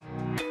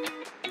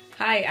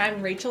Hi,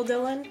 I'm Rachel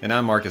Dillon. And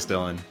I'm Marcus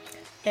Dillon.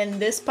 And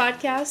this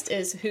podcast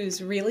is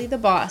Who's Really the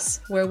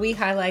Boss, where we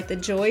highlight the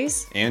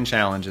joys and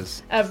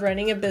challenges of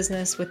running a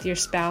business with your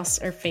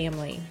spouse or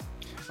family.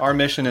 Our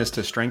mission is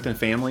to strengthen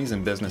families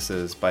and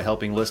businesses by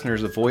helping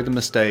listeners avoid the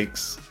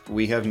mistakes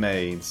we have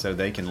made so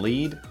they can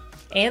lead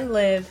and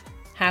live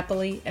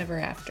happily ever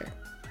after.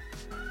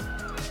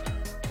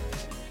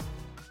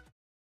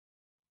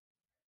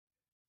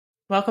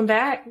 Welcome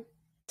back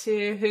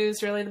to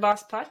Who's Really the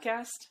Boss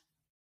podcast.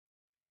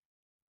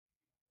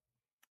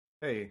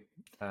 Hey.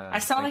 I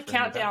saw the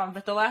countdown,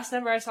 but the last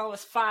number I saw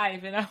was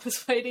 5, and I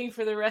was waiting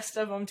for the rest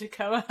of them to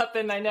come up,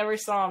 and I never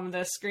saw them.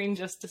 The screen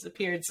just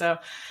disappeared, so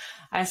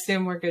I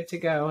assume we're good to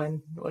go,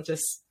 and we'll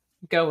just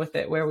go with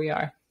it where we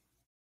are.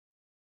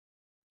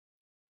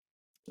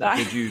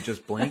 Did you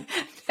just blink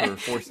for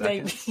 4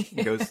 seconds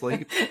and go to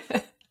sleep?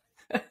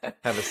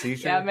 Have a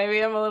seizure? Yeah, maybe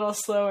I'm a little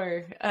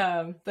slower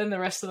than the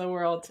rest of the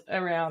world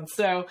around.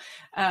 So,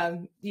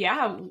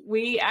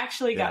 we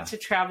actually got to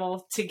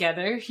travel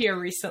together here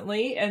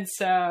recently. And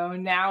so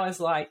now is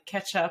like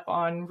catch up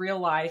on real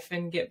life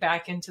and get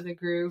back into the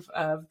groove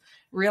of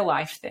real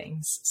life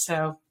things.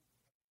 So,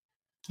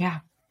 yeah.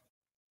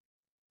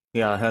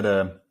 Yeah, I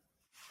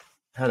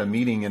had a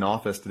meeting in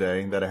office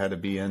today that I had to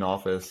be in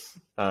office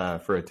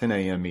for a 10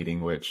 a.m.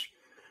 meeting, which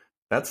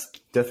that's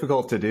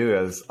difficult to do,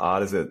 as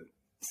odd as it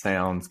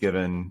sounds,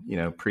 given,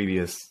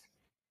 previous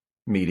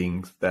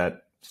meetings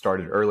that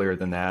started earlier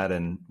than that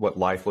and what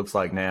life looks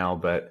like now.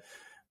 But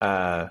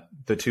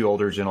the two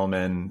older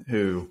gentlemen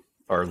who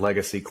are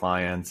legacy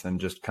clients and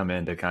just come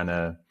in to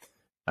kind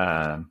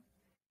of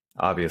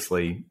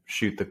obviously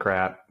shoot the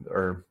crap,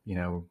 or,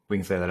 we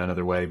can say that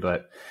another way,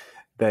 but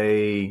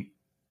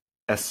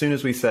as soon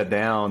as we sat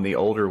down, the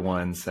older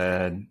one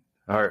said,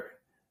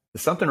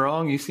 "Is something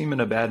wrong? You seem in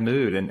a bad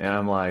mood." And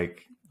I'm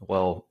like,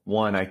 well,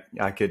 one,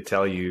 I could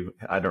tell you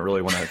I don't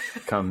really want to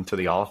come to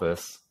the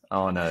office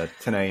on a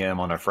 10 a.m.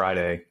 on a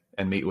Friday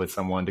and meet with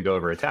someone to go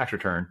over a tax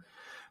return.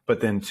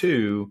 But then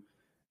two,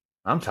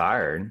 I'm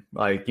tired.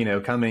 Like,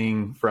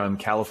 coming from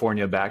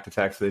California back to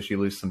Texas,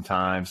 you lose some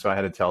time. So I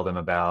had to tell them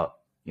about,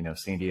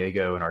 San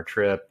Diego and our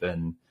trip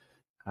and,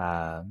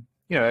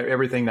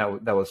 everything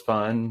that was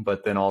fun,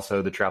 but then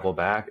also the travel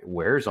back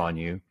wears on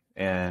you.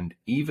 And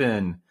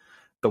even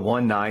the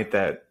one night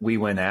that we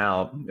went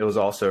out, it was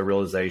also a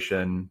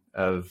realization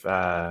of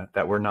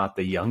that we're not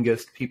the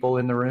youngest people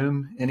in the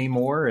room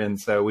anymore. And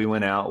so we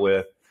went out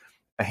with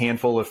a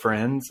handful of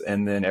friends,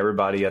 and then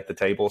everybody at the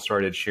table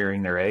started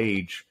sharing their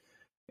age.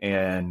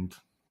 And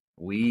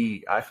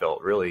I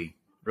felt really,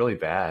 really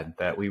bad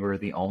that we were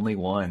the only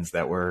ones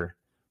that were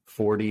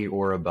 40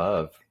 or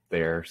above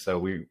there. So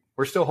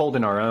we're still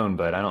holding our own,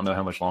 but I don't know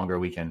how much longer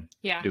we can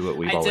do what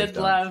we've always done. I did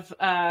love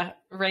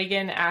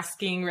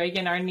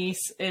Reagan, our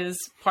niece, is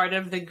part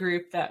of the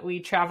group that we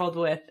traveled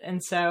with.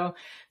 And so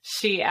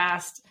she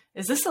asked,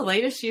 "Is this the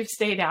latest you've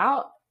stayed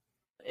out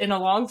in a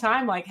long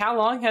time? Like, how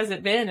long has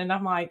it been?" And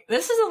I'm like,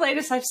 this is the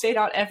latest I've stayed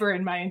out ever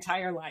in my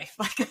entire life.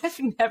 Like,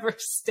 I've never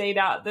stayed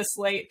out this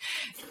late,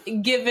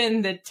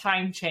 given the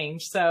time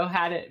change. So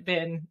had it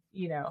been,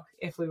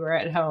 if we were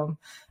at home,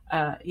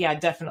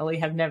 definitely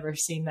have never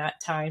seen that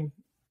time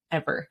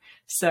ever.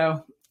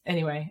 So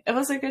anyway, it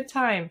was a good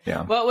time.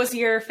 Yeah. What was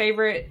your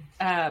favorite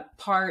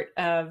part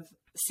of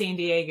San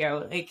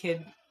Diego?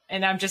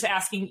 And I'm just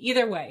asking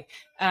either way,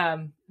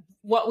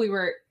 what we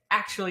were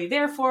actually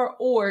there for,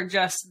 or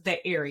just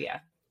the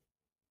area.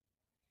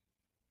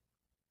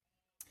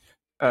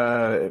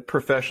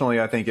 Professionally,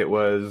 I think it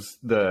was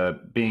the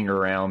being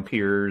around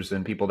peers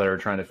and people that are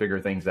trying to figure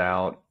things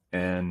out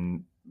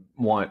and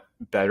want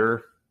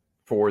better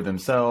for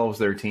themselves,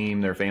 their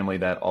team, their family.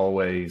 That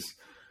always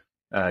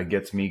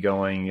gets me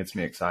going, gets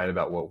me excited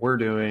about what we're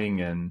doing,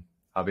 and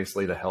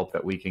obviously the help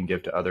that we can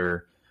give to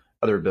other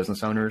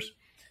business owners.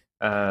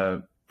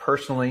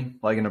 Personally,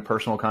 like in a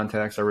personal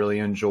context, I really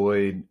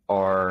enjoyed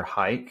our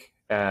hike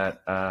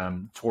at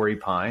Torrey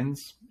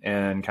Pines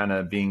and kind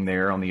of being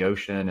there on the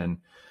ocean and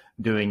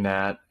doing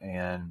that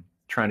and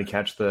trying to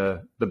catch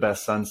the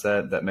best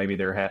sunset that maybe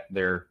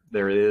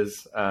there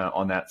is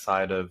on that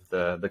side of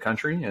the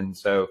country. And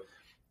so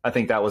I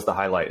think that was the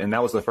highlight, and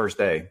that was the first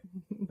day.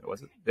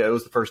 It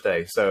was the first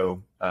day.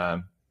 So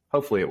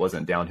hopefully it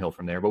wasn't downhill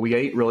from there, but we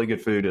ate really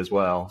good food as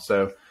well.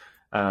 So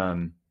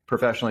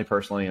professionally,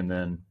 personally, and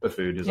then the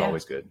food is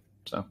always good.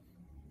 So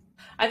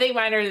I think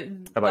mine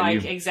are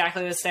like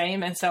exactly the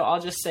same. And so I'll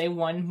just say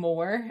one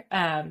more,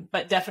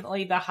 but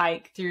definitely the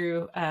hike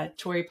through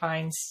Torrey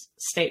Pines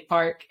State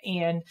Park,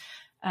 and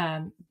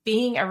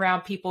being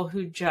around people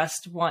who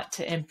just want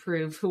to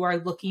improve, who are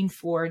looking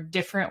for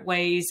different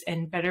ways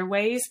and better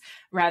ways,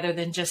 rather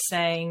than just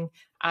saying,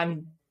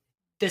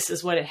 this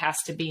is what it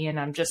has to be, and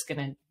I'm just going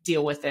to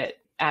deal with it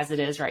as it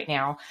is right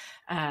now.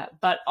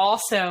 But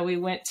also we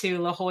went to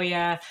La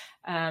Jolla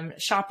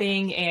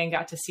shopping and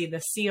got to see the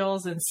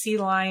seals and sea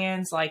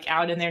lions, like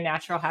out in their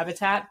natural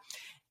habitat.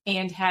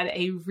 and had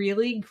a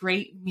really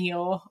great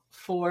meal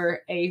for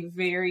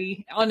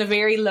on a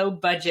very low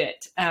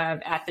budget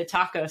at the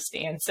taco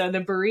stand. So the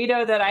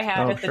burrito that I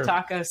had at the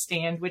taco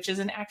stand, which is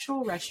an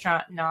actual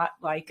restaurant, not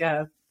like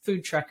a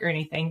food truck or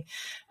anything,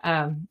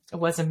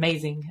 was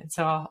amazing. And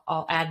so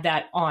I'll add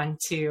that on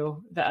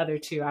to the other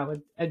two. I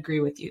would agree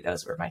with you.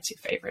 Those were my two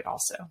favorite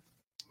also.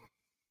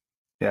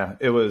 Yeah,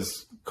 it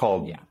was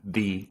called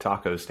The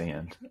Taco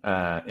Stand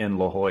in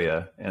La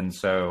Jolla. And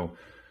so,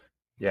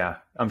 yeah,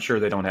 I'm sure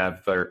they don't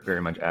have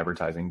very much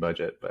advertising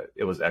budget, but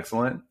it was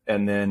excellent.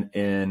 And then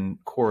in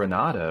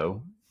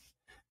Coronado,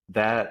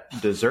 that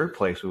dessert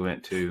place we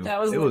went to,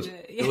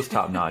 it was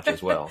top notch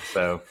as well.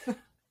 So,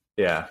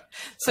 yeah.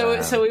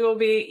 So we will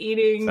be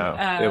eating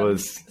it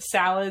was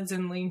salads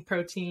and lean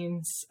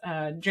proteins,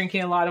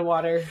 drinking a lot of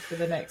water for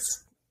the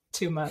next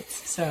 2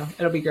 months. So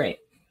it'll be great.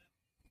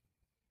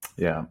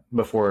 Yeah,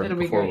 before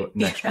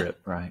next trip,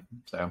 right?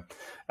 So,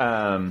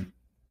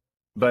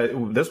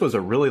 but this was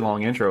a really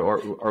long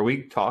intro. Are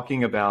we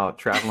talking about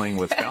traveling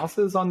with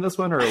spouses on this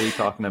one, or are we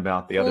talking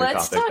about the other topic?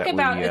 Let's talk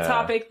about a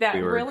topic that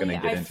really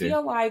I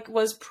feel like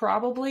was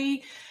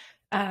probably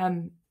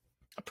the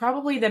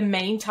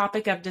main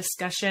topic of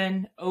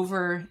discussion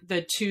over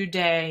the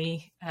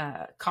 2-day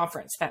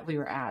conference that we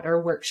were at,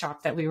 or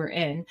workshop that we were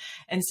in.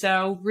 And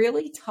so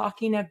really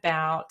talking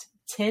about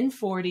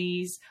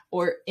 1040s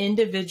or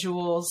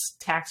individuals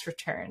tax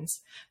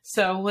returns.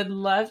 So would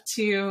love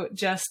to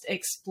just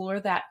explore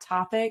that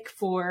topic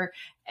for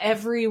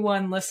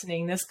everyone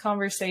listening. This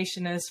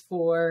conversation is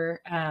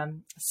for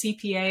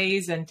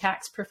CPAs and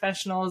tax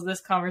professionals. This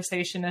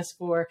conversation is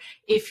for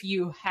if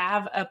you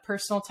have a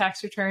personal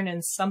tax return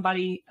and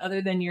somebody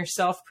other than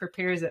yourself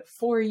prepares it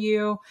for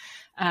you.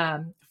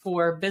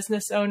 For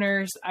business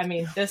owners, I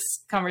mean, this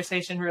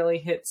conversation really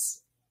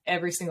hits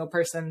every single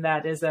person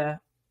that is a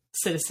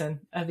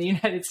citizen of the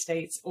United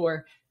States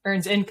or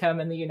earns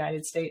income in the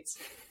United States.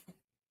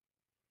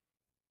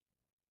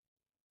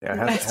 Yeah,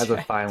 it has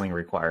a filing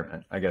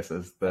requirement, I guess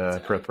is the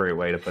appropriate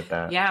way to put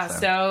that. Yeah,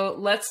 so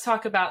let's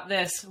talk about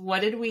this.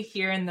 What did we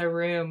hear in the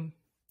room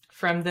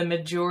from the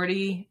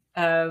majority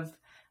of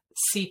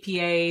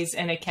CPAs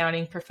and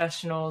accounting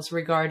professionals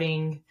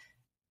regarding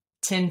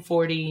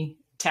 1040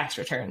 tax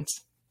returns?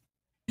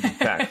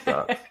 Tax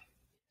stuff.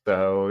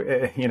 So,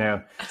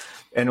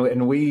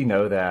 and we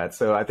know that.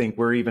 So I think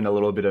we're even a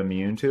little bit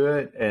immune to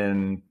it.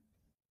 And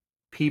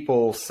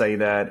people say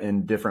that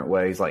in different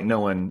ways. Like no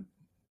one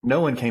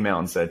came out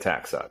and said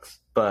tax sucks,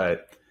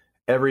 but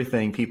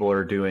everything people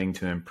are doing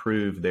to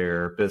improve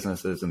their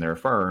businesses and their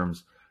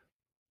firms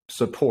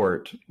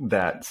support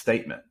that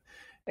statement.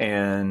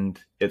 And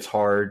it's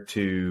hard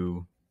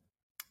to,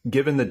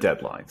 given the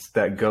deadlines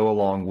that go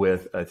along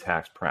with a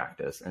tax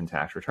practice and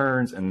tax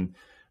returns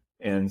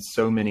and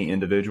so many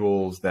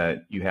individuals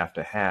that you have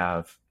to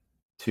have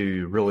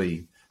to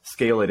really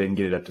scale it and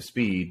get it up to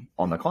speed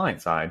on the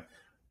client side,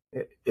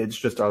 it's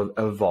just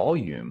a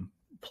volume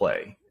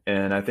play.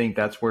 And I think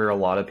that's where a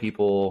lot of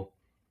people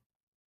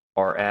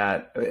are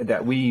at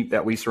that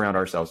we surround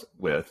ourselves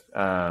with.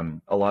 A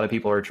lot of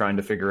people are trying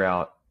to figure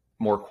out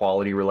more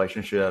quality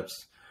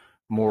relationships,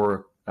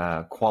 more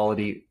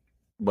quality,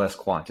 less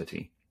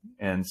quantity.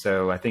 And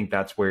so I think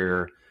that's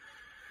where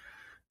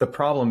the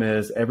problem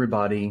is.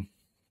 Everybody,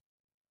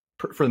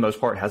 for the most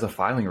part, has a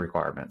filing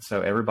requirement.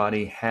 So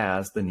everybody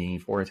has the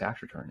need for a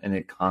tax return, and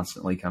it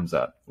constantly comes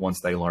up once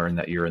they learn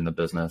that you're in the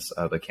business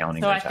of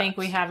accounting. So I think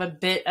we have a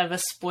bit of a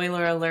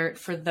spoiler alert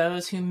for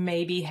those who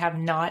maybe have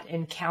not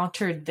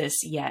encountered this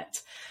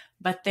yet,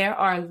 but there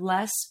are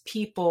less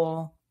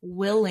people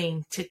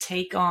willing to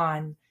take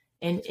on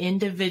an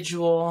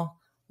individual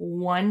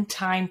one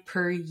time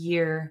per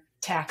year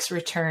tax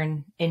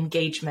return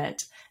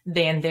engagement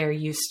than there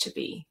used to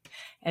be.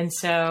 And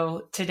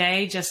so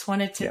today just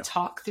wanted to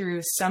talk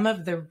through some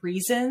of the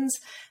reasons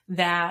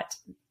that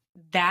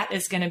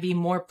is going to be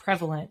more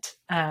prevalent,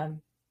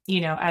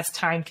 as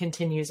time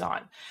continues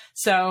on.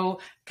 So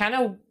kind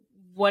of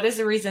what is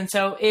the reason?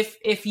 So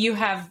if you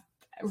have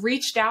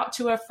reached out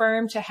to a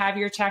firm to have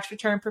your tax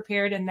return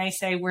prepared and they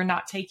say, we're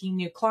not taking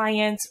new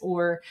clients,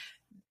 or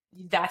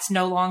that's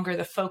no longer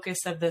the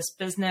focus of this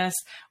business,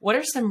 what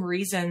are some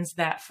reasons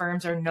that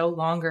firms are no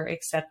longer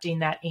accepting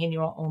that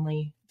annual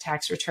only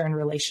tax return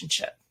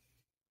relationship?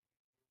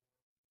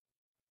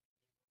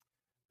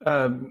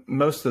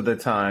 Most of the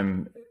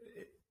time,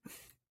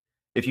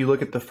 if you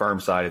look at the firm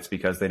side, it's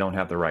because they don't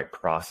have the right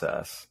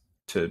process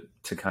to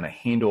kind of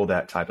handle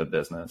that type of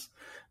business.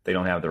 They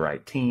don't have the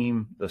right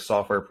team, the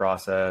software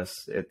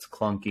process, it's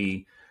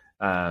clunky.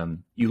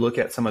 You look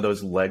at some of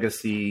those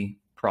legacy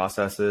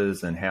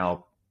processes and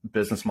how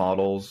business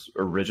models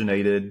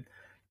originated.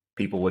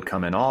 People would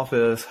come in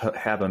office,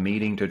 have a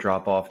meeting to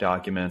drop off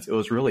documents. It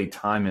was really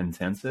time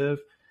intensive.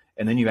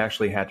 And then you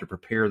actually had to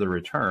prepare the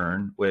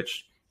return,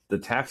 which the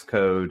tax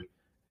code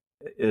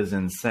is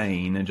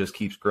insane and just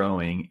keeps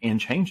growing and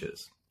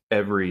changes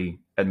every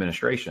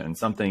administration.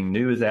 Something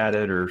new is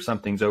added or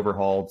something's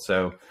overhauled.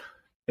 So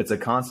it's a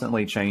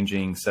constantly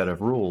changing set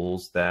of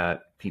rules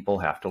that people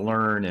have to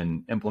learn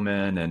and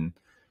implement. And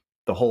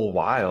the whole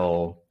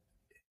while,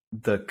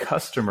 the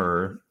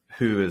customer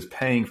who is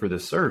paying for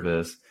this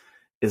service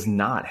is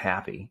not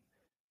happy.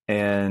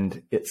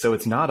 And so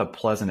it's not a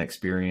pleasant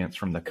experience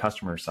from the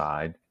customer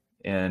side.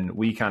 And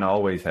we kind of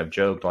always have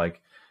joked,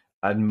 like,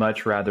 I'd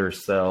much rather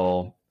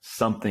sell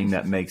something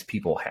that makes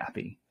people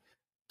happy,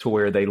 to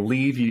where they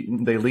leave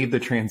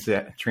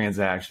the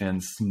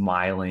transaction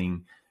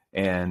smiling,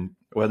 and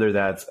whether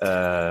that's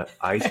a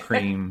ice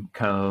cream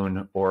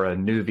cone or a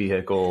new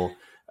vehicle,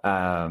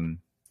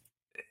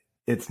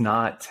 it's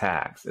not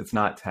tax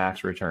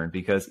return,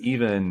 because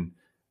even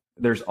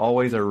there's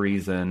always a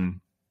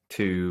reason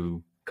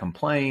to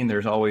complain.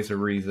 There's always a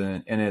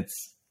reason, and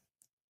it's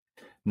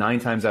 9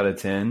 times out of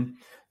 10,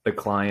 the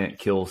client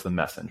kills the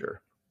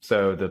messenger.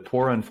 So the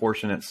poor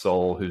unfortunate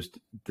soul who's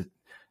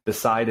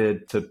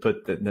decided to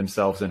put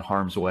themselves in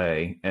harm's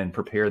way and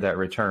prepare that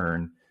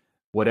return,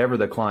 whatever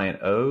the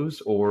client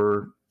owes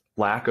or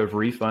lack of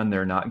refund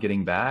they're not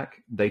getting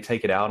back, they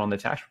take it out on the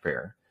tax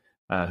preparer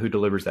who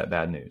delivers that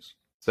bad news.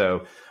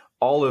 So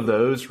all of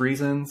those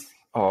reasons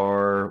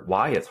are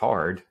why it's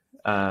hard,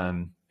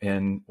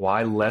 and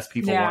why less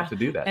people want to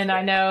do that. And today.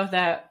 I know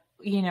that,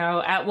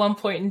 at one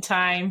point in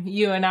time,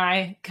 you and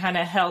I kind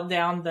of held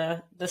down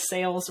the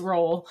sales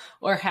role,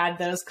 or had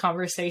those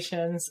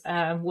conversations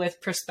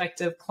with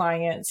prospective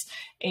clients.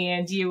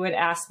 And you would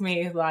ask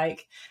me,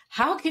 like,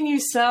 how can you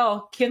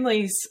sell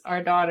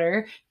our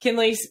daughter,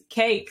 Kinley's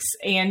cakes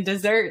and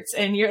desserts?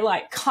 And you're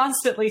like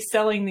constantly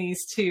selling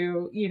these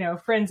to,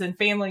 friends and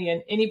family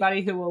and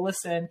anybody who will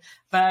listen.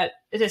 But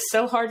it is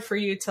so hard for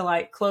you to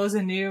like close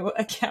a new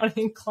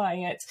accounting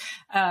client.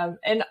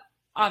 And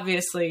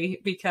obviously,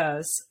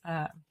 because,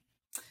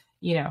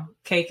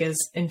 cake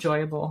is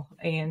enjoyable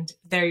and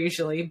they're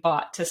usually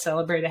bought to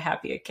celebrate a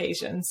happy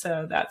occasion.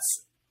 So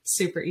that's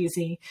super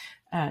easy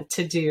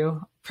to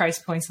do. Price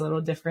point's a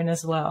little different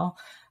as well.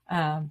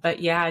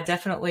 But yeah,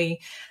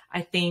 definitely,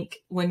 I think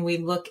when we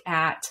look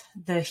at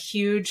the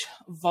huge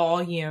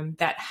volume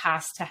that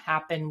has to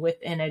happen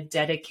within a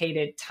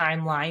dedicated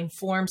timeline,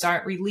 forms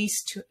aren't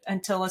released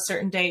until a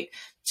certain date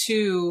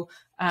to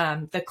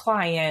the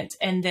client.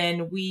 And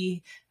then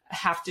we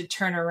have to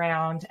turn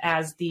around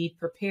as the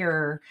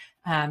preparer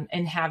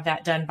and have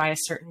that done by a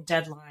certain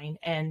deadline.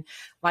 And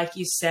like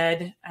you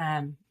said,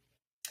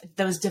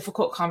 those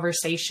difficult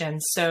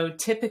conversations. So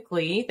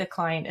typically the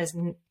client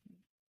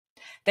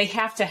they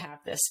have to have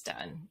this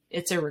done.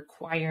 It's a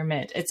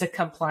requirement. It's a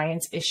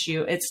compliance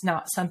issue. It's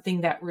not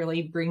something that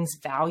really brings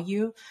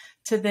value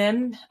to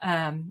them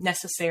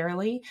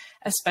necessarily,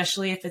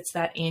 especially if it's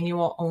that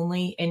annual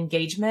only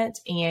engagement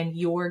and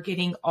you're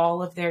getting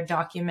all of their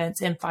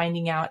documents and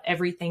finding out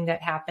everything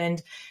that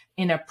happened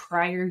in a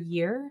prior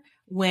year,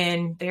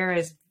 when there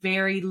is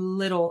very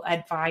little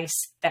advice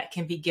that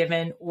can be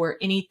given or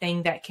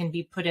anything that can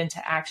be put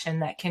into action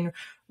that can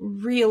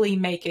really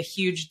make a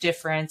huge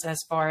difference as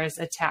far as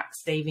a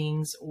tax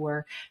savings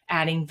or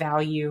adding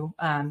value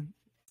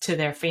to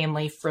their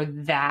family for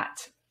that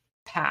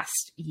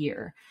past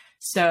year.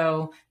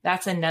 So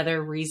that's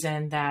another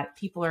reason that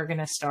people are going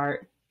to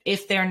start,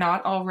 if they're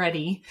not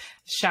already,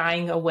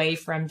 shying away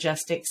from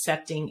just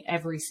accepting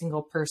every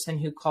single person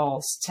who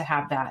calls to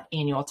have that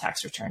annual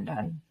tax return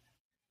done.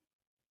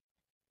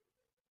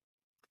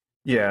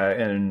 Yeah,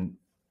 and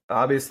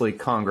obviously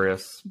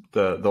Congress,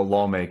 the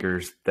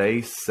lawmakers,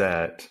 they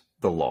set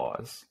the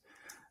laws.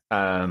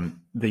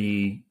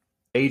 The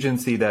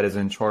agency that is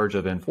in charge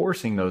of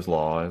enforcing those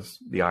laws,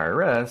 the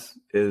IRS,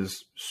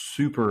 is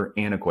super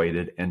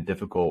antiquated and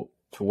difficult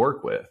to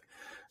work with.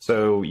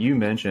 So you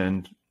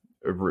mentioned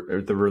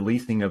the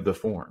releasing of the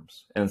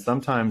forms, and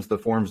sometimes the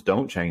forms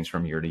don't change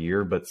from year to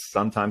year, but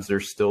sometimes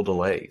there's still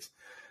delays.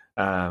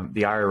 The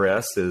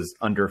IRS is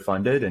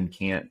underfunded and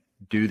can't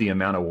do the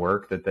amount of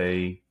work that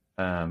they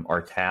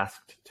are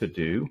tasked to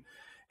do.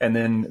 And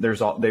then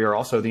they are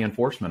also the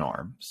enforcement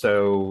arm.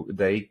 So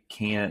they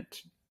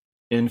can't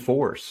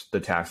enforce the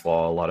tax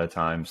law a lot of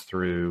times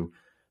through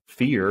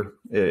fear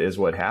is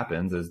what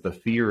happens, is the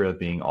fear of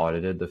being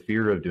audited, the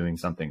fear of doing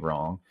something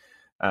wrong.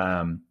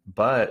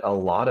 But a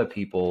lot of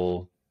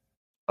people,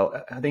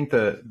 I think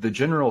the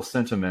general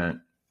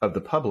sentiment of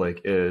the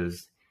public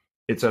is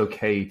it's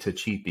okay to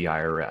cheat the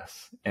IRS,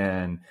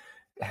 and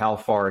how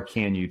far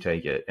can you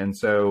take it? And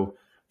so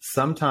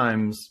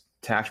sometimes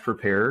tax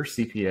preparers,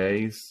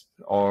 CPAs,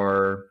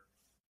 are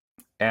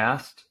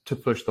asked to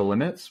push the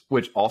limits,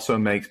 which also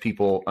makes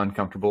people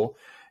uncomfortable.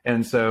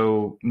 And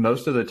so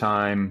most of the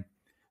time,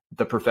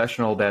 the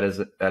professional that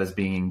is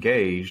being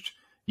engaged,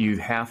 you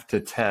have to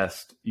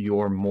test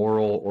your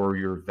moral or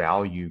your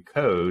value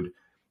code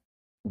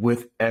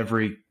with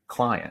every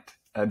client,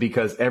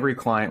 because every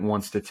client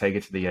wants to take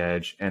it to the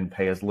edge and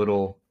pay as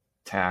little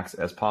tax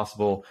as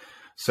possible.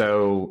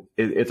 So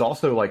it's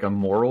also like a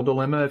moral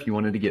dilemma if you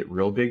wanted to get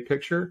real big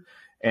picture.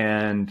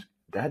 And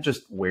that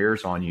just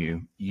wears on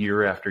you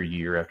year after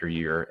year after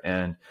year.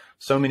 And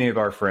so many of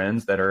our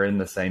friends that are in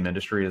the same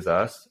industry as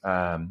us,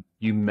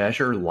 you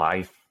measure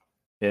life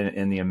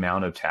in the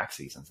amount of tax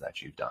seasons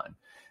that you've done.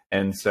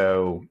 And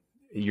so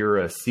you're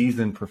a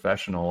seasoned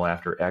professional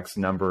after X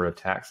number of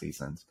tax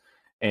seasons.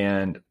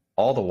 And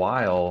all the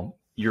while,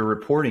 you're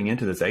reporting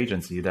into this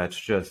agency that's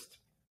just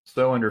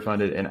so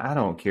underfunded. And I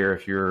don't care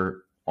if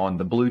you're on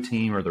the blue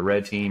team or the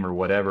red team or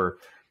whatever,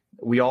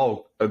 we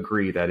all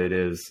agree that it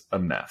is a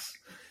mess.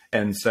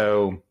 And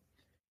so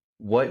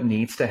what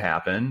needs to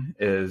happen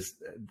is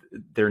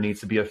there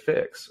needs to be a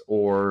fix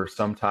or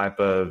some type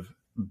of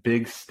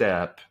big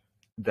step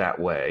that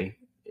way.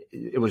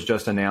 It was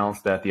just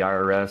announced that the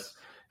IRS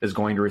is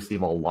going to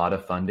receive a lot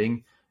of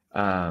funding.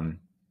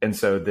 And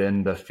so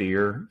then the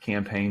fear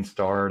campaigns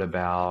start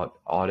about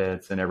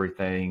audits and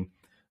everything.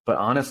 But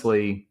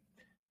honestly,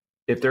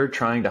 if they're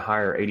trying to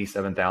hire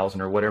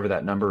 87,000 or whatever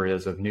that number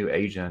is of new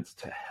agents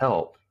to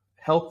help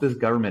this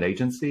government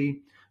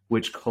agency,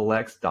 which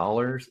collects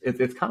dollars,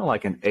 it's kind of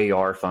like an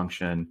AR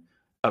function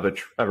of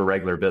a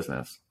regular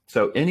business.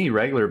 So any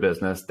regular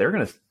business, they're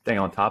going to stay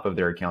on top of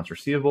their accounts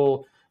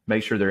receivable,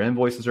 make sure their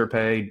invoices are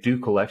paid, do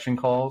collection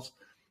calls.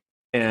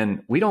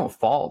 And we don't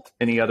fault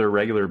any other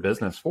regular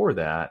business for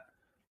that,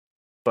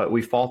 but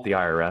we fault the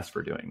IRS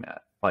for doing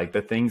that. Like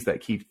the things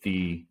that keep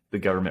the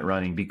government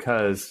running,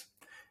 because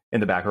in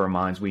the back of our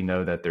minds, we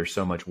know that there's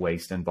so much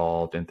waste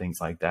involved and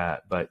things like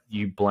that, but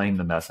you blame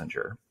the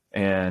messenger.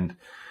 And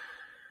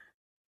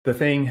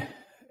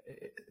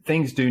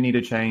things do need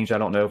to change. I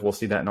don't know if we'll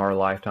see that in our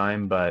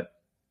lifetime, but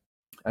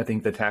I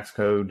think the tax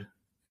code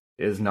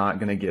is not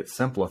going to get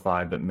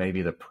simplified, but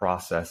maybe the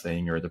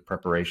processing or the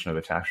preparation of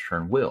a tax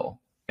return will.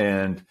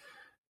 And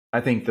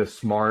I think the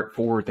smart,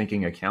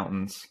 forward-thinking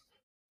accountants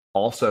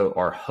also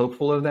are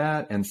hopeful of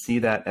that and see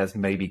that as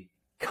maybe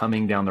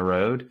coming down the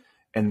road.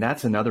 And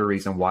that's another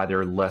reason why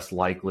they're less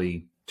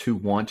likely to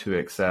want to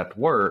accept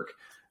work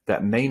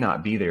that may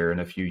not be there in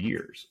a few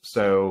years.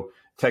 So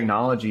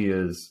technology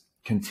is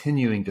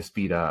continuing to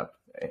speed up,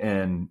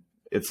 and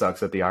it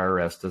sucks that the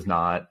IRS does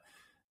not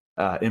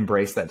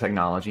embrace that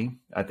technology.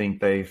 I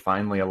think they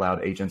finally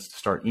allowed agents to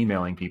start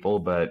emailing people,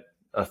 but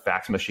a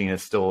fax machine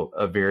is still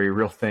a very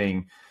real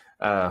thing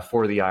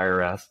for the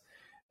IRS.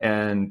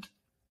 And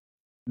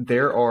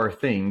there are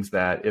things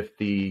that if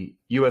the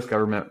U.S.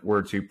 government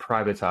were to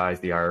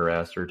privatize the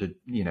IRS or to,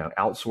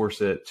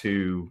 outsource it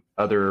to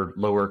other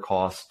lower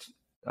cost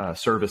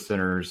service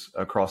centers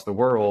across the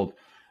world,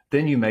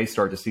 then you may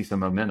start to see some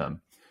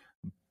momentum.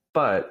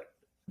 But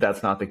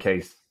that's not the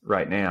case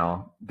right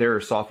now. There are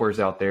softwares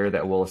out there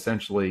that will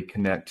essentially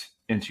connect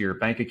into your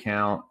bank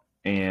account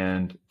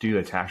and do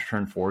a tax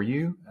return for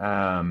you.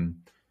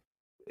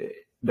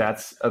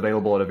 That's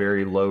available at a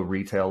very low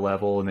retail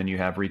level. And then you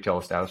have retail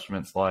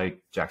establishments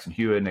like Jackson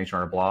Hewitt and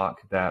H&R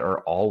Block that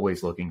are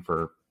always looking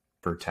for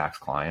tax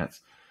clients.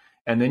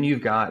 And then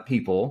you've got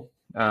people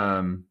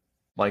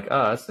like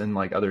us and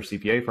like other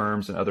CPA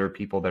firms and other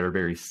people that are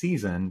very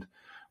seasoned,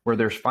 where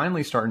they're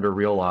finally starting to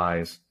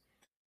realize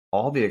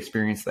all the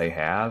experience they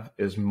have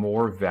is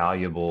more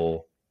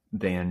valuable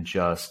than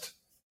just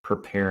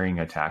preparing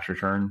a tax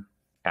return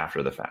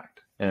after the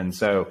fact. And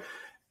so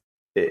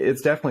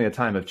it's definitely a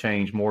time of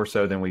change, more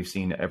so than we've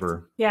seen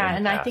ever. Yeah.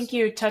 And I think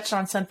you touched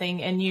on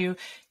something, and you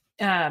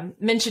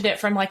mentioned it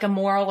from like a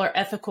moral or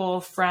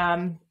ethical,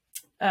 from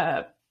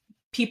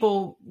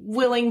people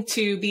willing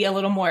to be a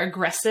little more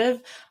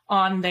aggressive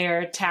on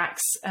their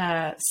tax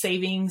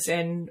savings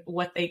and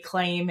what they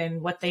claim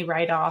and what they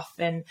write off.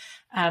 And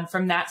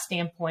from that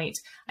standpoint,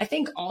 I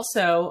think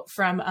also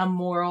from a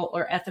moral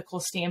or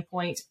ethical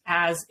standpoint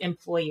as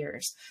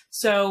employers.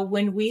 So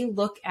when we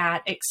look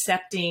at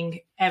accepting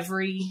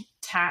every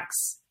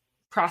tax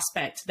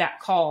prospect that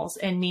calls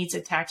and needs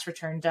a tax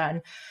return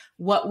done,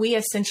 what we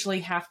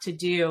essentially have to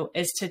do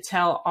is to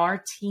tell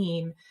our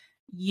team,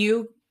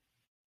 you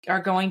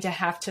are going to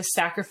have to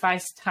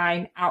sacrifice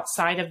time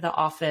outside of the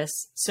office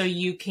so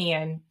you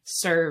can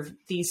serve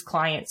these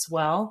clients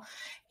well.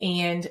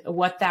 And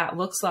what that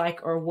looks like,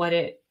 or what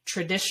it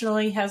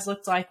traditionally has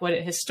looked like, what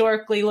it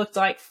historically looked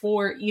like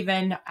for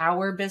even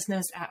our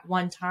business at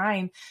one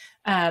time,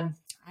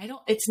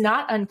 it's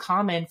not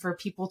uncommon for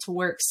people to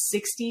work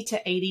 60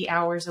 to 80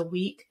 hours a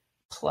week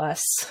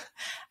plus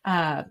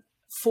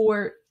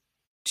for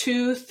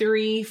 2,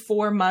 3,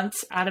 4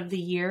 months out of the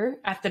year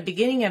at the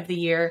beginning of the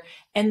year,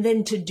 and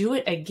then to do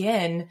it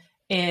again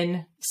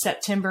in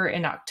September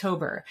and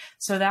October.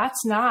 So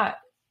that's not,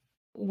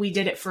 we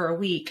did it for a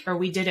week or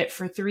we did it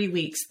for 3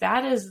 weeks.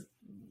 That is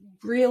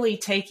really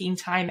taking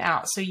time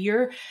out. So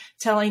you're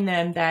telling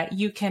them that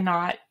you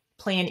cannot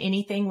plan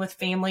anything with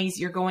families.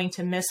 You're going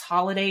to miss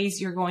holidays.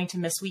 You're going to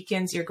miss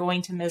weekends. You're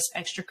going to miss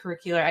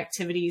extracurricular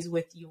activities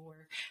with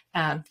your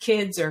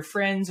kids or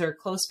friends or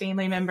close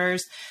family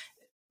members.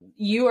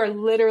 You are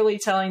literally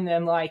telling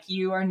them, like,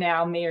 you are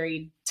now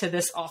married to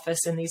this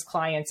office and these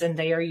clients, and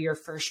they are your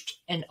first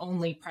and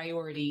only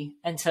priority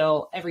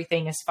until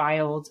everything is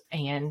filed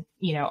and,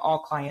 all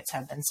clients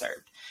have been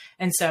served.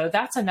 And so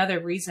that's another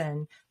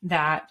reason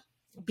that,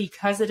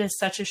 because it is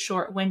such a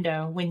short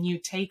window, when you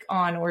take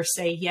on or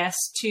say yes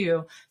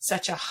to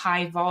such a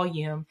high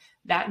volume,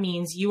 that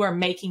means you are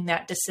making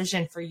that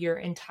decision for your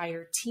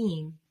entire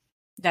team,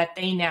 that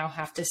they now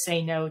have to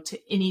say no to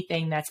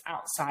anything that's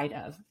outside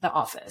of the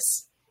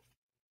office.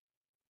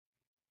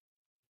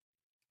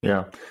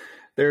 Yeah.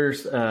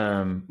 There's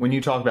when you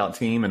talk about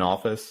team and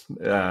office,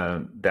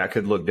 that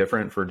could look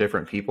different for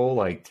different people.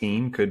 Like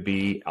team could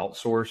be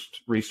outsourced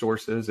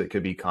resources. It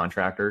could be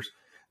contractors.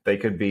 They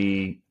could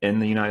be in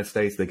the United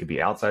States. They could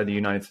be outside the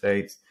United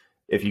States.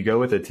 If you go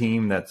with a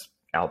team that's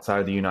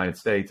outside the United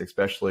States,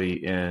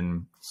 especially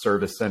in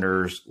service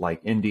centers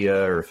like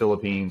India or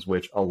Philippines,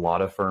 which a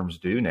lot of firms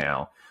do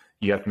now,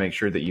 you have to make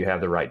sure that you have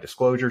the right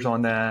disclosures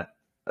on that.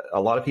 A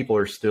lot of people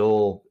are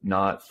still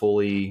not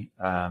fully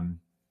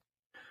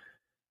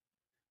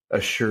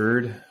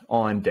assured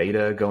on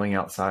data going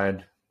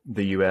outside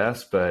the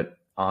US, but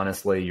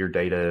honestly, your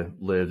data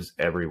lives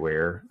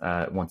everywhere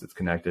once it's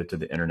connected to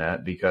the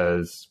internet,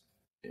 because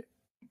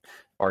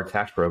our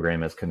tax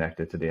program is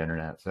connected to the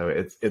internet. So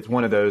it's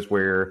one of those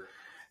where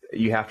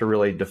you have to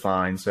really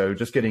define. So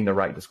just getting the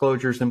right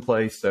disclosures in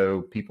place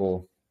so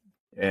people,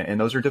 and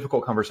those are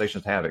difficult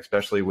conversations to have,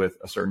 especially with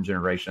a certain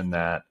generation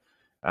that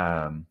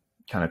kind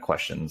of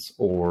questions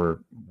or,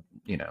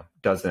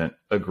 doesn't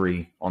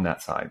agree on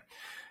that side.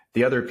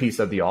 The other piece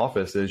of the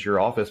office is your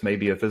office may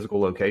be a physical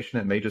location.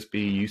 It may just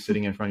be you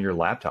sitting in front of your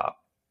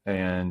laptop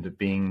and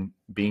being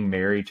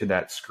married to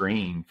that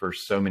screen for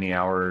so many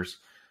hours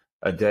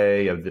a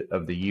day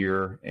of the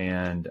year.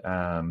 And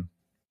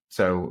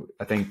so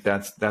I think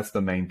that's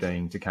the main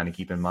thing to kind of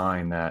keep in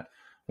mind, that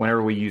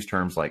whenever we use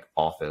terms like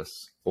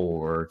office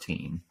or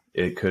team,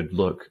 it could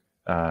look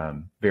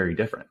very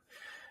different.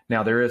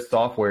 Now, there is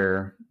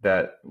software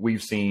that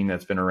we've seen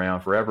that's been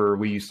around forever.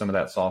 We use some of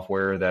that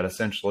software that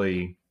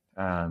essentially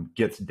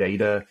gets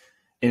data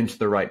into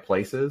the right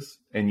places,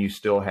 and you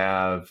still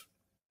have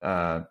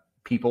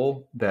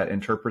people that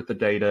interpret the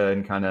data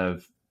and kind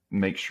of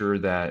make sure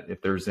that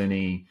if there's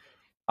any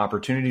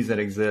opportunities that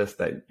exist,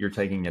 that you're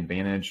taking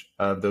advantage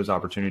of those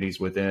opportunities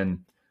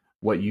within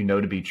what you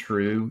know to be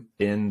true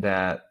in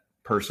that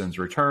person's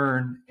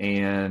return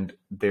and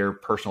their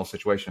personal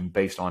situation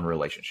based on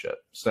relationship.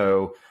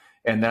 So,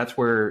 and that's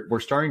where we're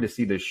starting to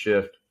see this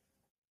shift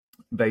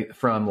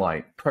from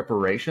like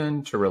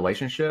preparation to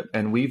relationship.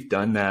 And we've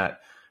done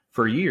that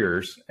for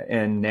years.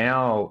 And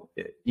now,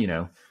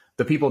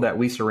 the people that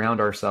we surround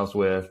ourselves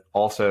with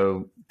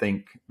also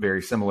think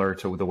very similar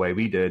to the way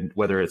we did,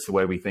 whether it's the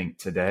way we think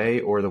today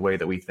or the way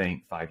that we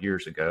think 5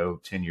 years ago,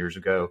 10 years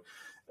ago.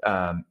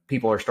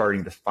 People are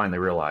starting to finally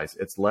realize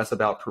it's less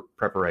about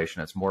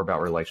preparation. It's more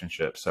about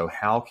relationships. So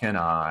how can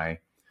I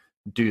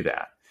do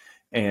that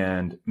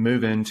and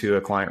move into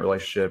a client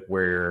relationship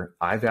where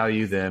I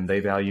value them,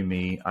 they value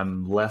me?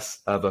 I'm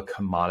less of a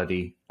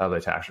commodity of a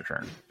tax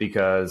return,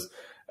 because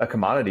a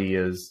commodity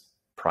is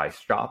price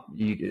shop.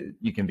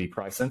 You can be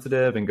price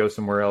sensitive and go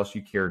somewhere else.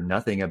 You care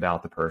nothing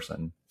about the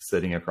person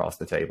sitting across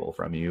the table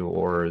from you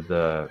or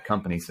the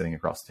company sitting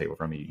across the table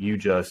from you. You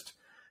just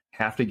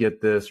have to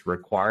get this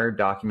required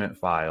document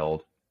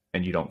filed,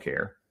 and you don't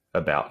care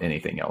about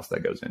anything else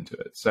that goes into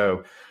it.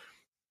 So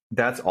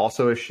that's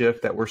also a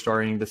shift that we're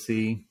starting to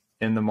see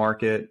in the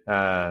market.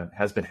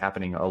 Has been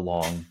happening a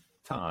long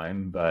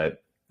time,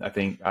 but I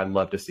think I'd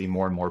love to see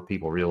more and more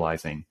people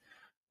realizing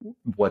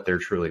what they're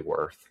truly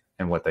worth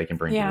and what they can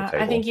bring to the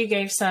table. I think you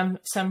gave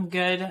some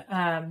good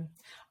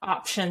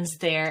options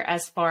there,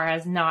 as far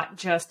as not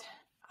just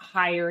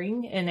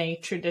hiring in a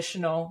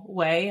traditional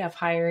way of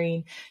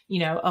hiring,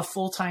 a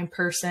full-time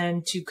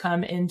person to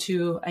come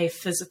into a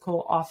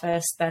physical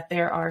office, that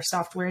there are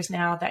softwares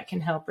now that can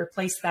help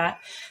replace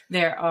that.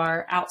 There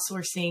are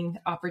outsourcing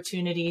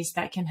opportunities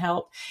that can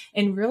help.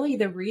 And really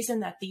the reason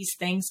that these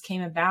things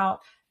came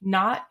about,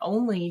 not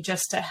only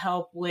just to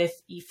help with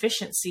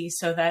efficiency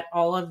so that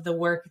all of the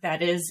work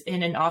that is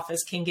in an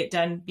office can get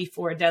done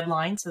before a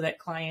deadline so that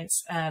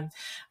clients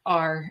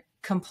are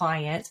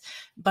compliant,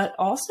 but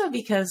also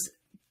because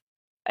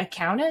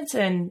accountants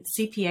and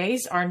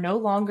CPAs are no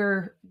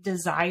longer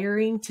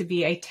desiring to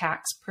be a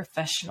tax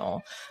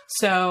professional.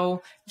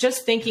 So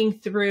just thinking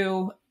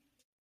through,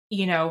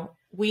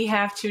 we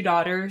have 2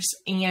 daughters,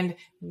 and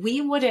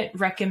we wouldn't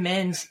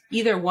recommend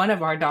either one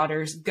of our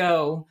daughters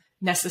go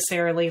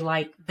necessarily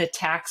like the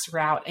tax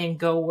route and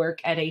go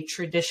work at a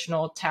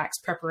traditional tax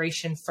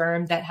preparation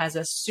firm that has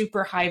a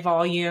super high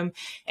volume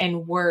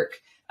and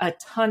work a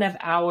ton of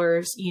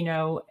hours,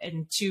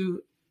 in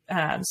 2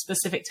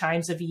 specific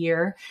times of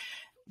year.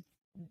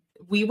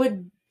 We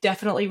would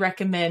definitely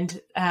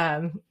recommend,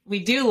 we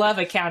do love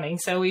accounting,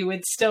 so we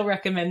would still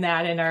recommend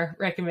that, and are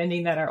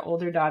recommending that our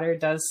older daughter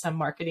does some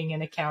marketing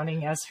and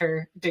accounting as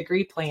her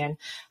degree plan,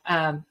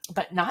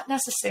 but not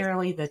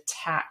necessarily the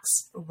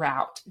tax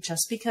route,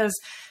 just because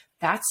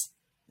that's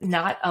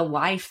not a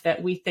life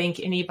that we think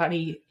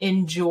anybody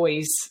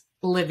enjoys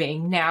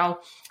living. Now,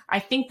 I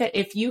think that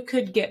if you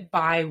could get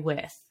by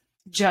with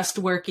just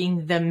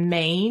working the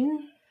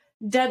main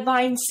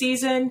deadline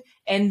season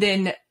and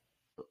then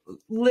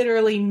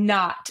literally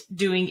not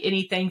doing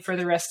anything for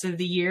the rest of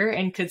the year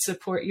and could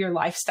support your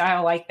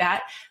lifestyle like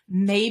that,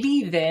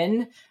 maybe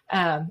then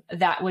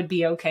that would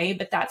be okay.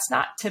 But that's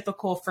not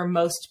typical for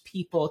most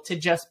people, to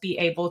just be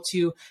able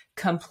to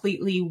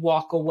completely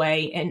walk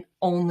away and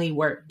only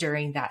work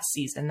during that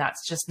season.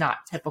 That's just not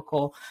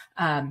typical.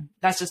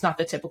 That's just not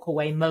the typical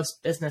way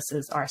most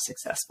businesses are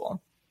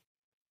successful.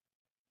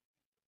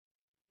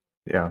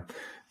 Yeah.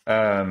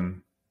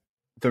 Um,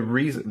 the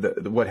reason,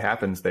 what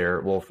happens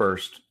there, well,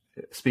 first,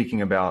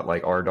 speaking about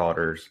like our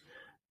daughters,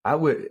 I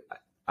would,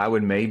 I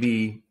would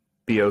maybe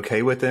be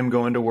okay with them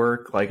going to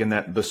work, like in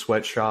the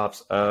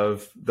sweatshops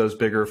of those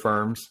bigger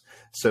firms.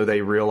 So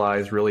they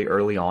realize really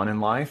early on in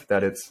life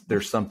that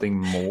there's something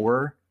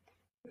more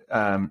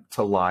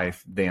to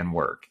life than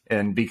work.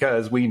 And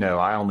because we know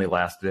I only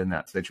lasted in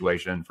that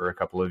situation for a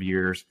couple of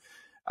years,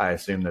 I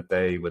assume that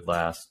they would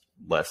last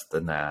less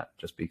than that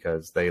just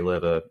because they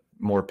live a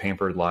more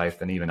pampered life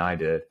than even I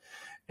did.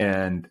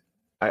 And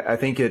I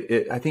think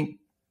I think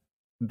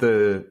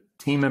the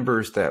team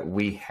members that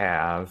we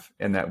have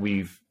and that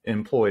we've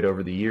employed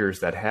over the years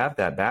that have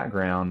that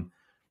background,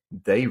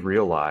 they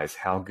realize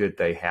how good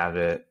they have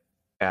it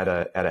at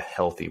a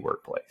healthy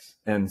workplace.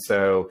 And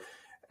so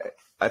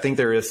I think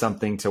there is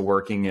something to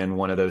working in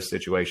one of those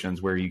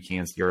situations where you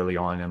can see early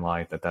on in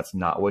life that that's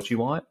not what you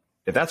want.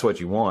 If that's what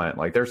you want,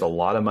 like there's a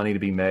lot of money to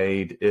be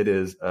made. It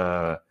is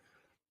a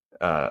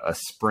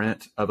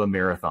sprint of a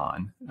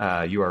marathon.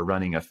 You are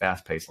running a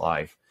fast paced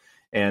life.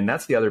 And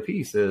that's the other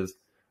piece is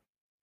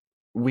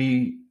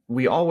we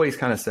always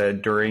kind of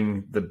said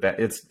during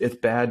it's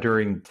bad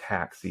during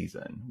tax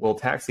season. Well,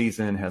 tax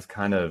season has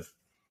kind of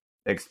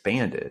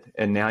expanded,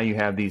 and now you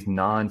have these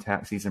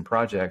non-tax season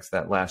projects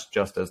that last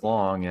just as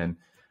long. And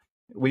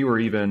we were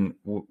even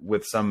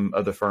with some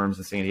of the firms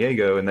in San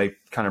Diego, and they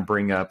kind of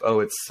bring up, oh,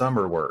 it's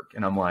summer work,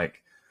 and I'm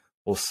like,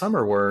 well,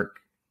 summer work,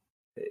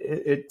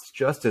 it's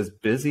just as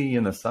busy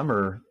in the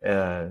summer,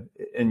 and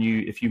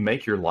if you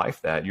make your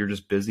life that, you're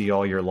just busy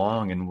all year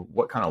long. And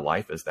what kind of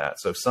life is that?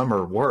 So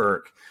summer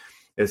work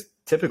is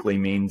typically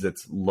means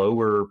it's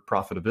lower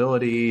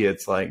profitability.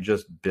 It's like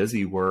just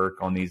busy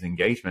work on these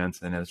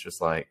engagements, and it's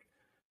just like,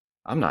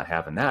 I'm not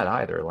having that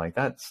either. Like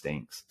that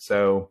stinks.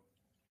 So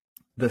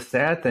the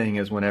sad thing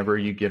is whenever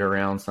you get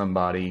around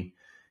somebody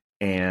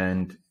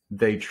and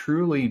they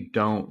truly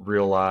don't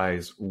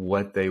realize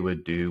what they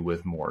would do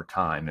with more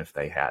time if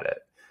they had it.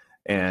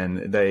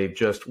 And they've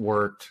just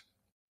worked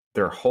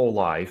their whole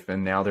life,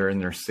 and now they're in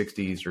their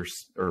 60s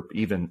or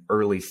even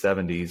early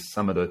 70s,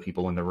 some of the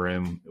people in the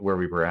room where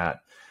we were at.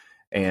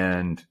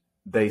 And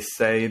they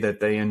say that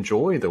they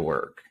enjoy the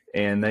work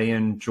and they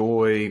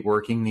enjoy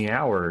working the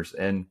hours.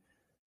 And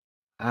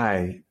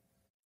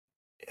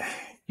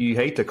you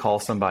hate to call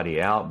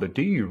somebody out, but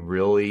do you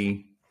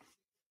really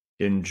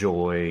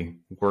enjoy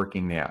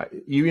working now?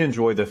 You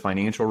enjoy the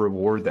financial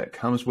reward that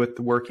comes with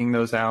working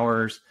those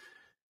hours.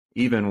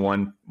 Even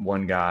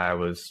one guy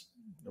was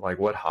like,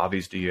 what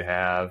hobbies do you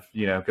have?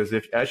 You know, because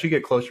as you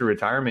get closer to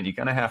retirement, you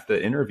kind of have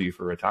to interview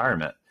for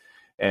retirement.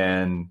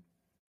 And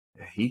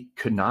he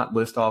could not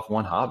list off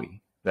one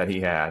hobby that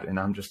he had. And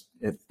I'm just,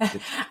 it's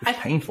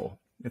painful.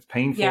 It's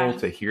painful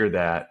to hear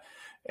that.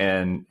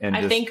 And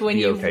I think when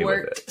you've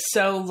worked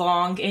so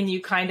long and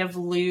you kind of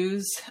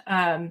lose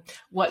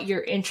what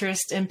your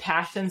interests and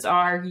passions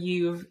are,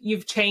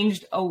 you've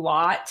changed a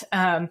lot,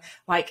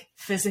 like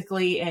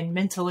physically and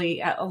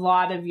mentally. A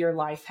lot of your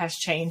life has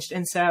changed.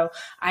 And so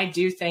I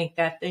do think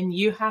that then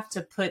you have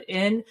to put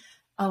in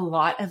a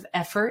lot of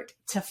effort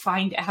to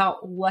find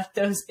out what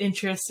those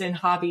interests and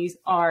hobbies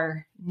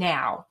are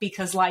now,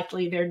 because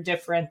likely they're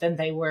different than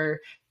they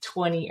were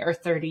 20 or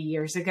 30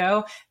 years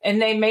ago.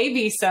 And they may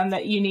be some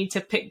that you need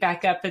to pick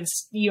back up and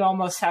you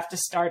almost have to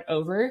start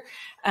over.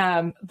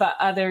 But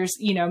others,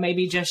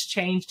 maybe just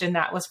changed and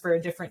that was for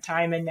a different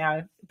time. And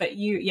now, but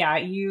you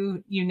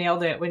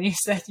nailed it when you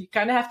said you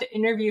kind of have to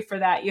interview for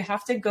that. You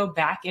have to go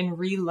back and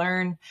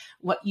relearn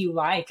what you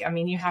like. I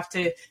mean, you have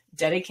to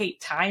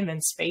dedicate time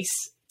and space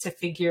to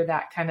figure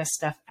that kind of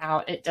stuff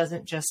out. It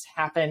doesn't just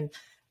happen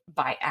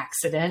by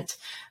accident.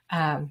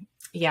 I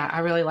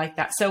really like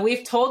that. So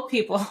we've told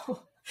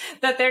people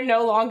that they're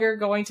no longer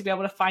going to be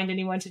able to find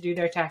anyone to do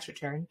their tax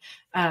return.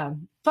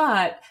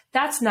 But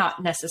that's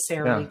not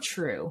necessarily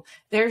true.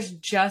 There's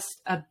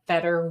just a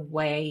better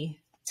way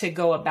to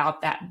go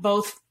about that,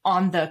 both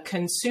on the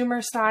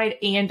consumer side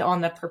and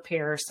on the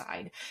preparer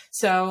side.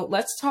 So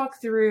let's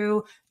talk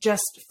through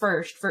just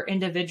first for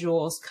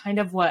individuals, kind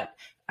of what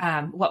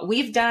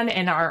we've done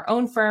in our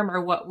own firm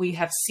or what we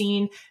have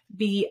seen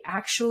be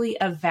actually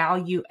a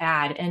value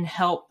add and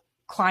help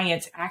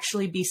clients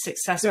actually be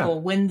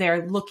successful when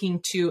they're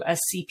looking to a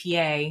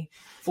CPA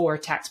for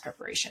tax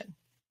preparation.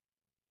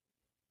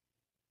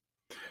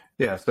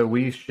 Yeah, so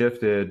we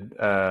shifted,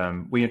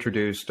 we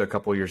introduced a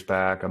couple of years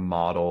back a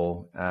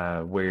model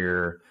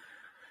where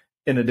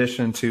in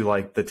addition to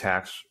like the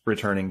tax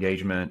return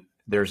engagement,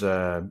 there's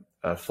a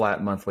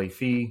flat monthly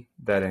fee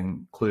that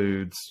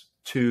includes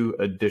 2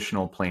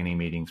 additional planning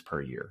meetings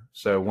per year.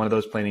 So one of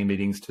those planning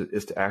meetings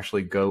is to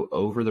actually go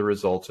over the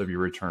results of your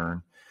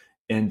return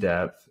in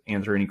depth,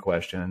 answer any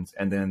questions.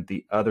 And then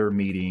the other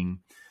meeting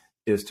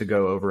is to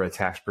go over a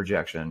tax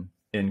projection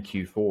in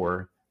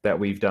Q4 that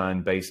we've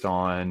done based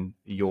on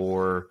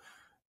your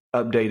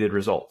updated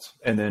results.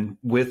 And then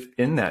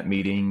within that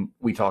meeting,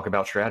 we talk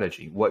about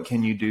strategy. What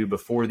can you do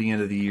before the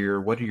end of the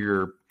year? What do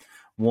your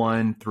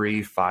 1,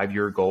 3,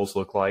 5-year goals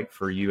look like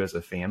for you as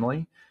a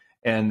family?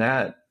 And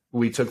that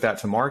we took that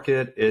to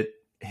market.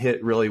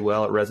 hit really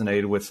well. It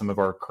resonated with some of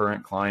our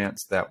current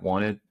clients that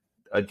wanted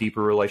a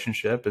deeper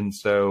relationship. And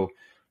so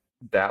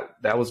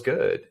that was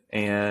good.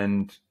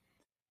 And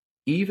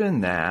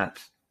even that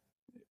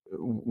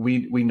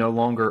we no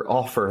longer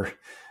offer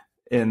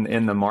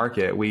in the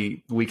market,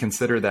 we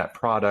consider that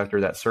product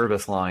or that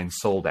service line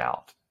sold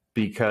out,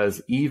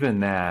 because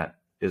even that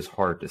is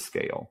hard to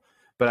scale.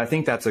 But I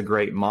think that's a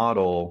great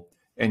model,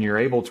 and you're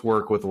able to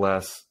work with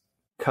less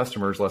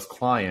customers, less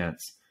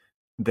clients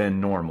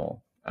than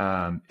normal.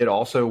 It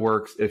also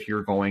works if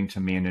you're going to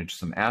manage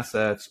some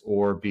assets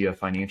or be a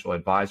financial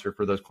advisor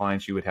for those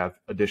clients. You would have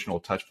additional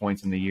touch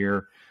points in the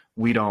year.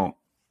 We don't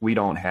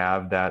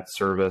have that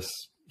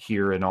service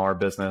here in our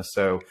business.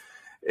 So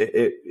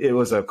it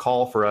was a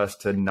call for us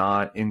to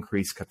not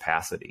increase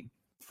capacity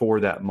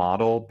for that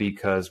model,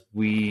 because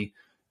we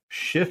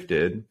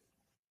shifted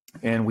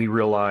and we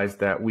realized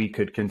that we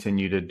could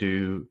continue to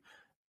do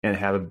and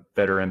have a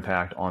better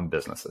impact on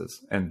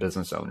businesses and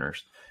business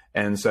owners.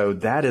 And so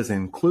that is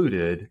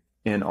included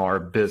in our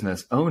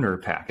business owner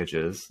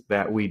packages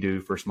that we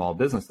do for small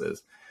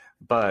businesses.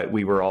 But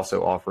we were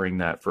also offering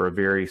that for a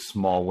very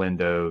small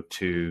window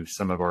to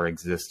some of our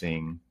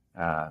existing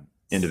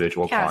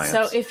individual clients.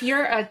 So if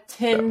you're a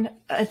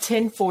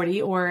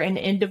 1040 or an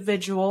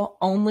individual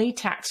only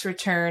tax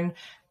return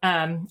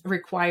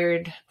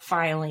required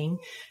filing,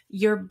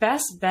 your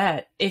best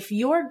bet, if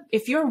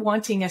you're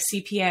wanting a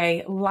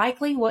CPA,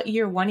 likely what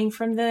you're wanting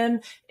from them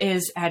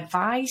is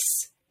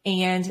advice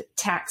and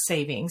tax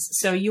savings.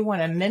 So you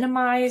want to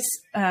minimize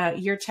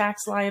your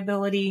tax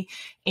liability,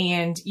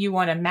 and you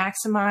want to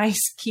maximize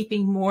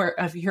keeping more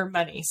of your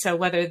money. So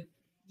whether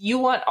you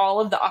want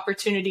all of the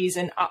opportunities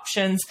and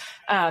options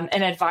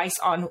and advice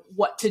on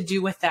what to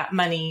do with that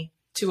money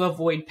to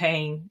avoid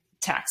paying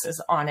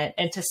taxes on it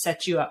and to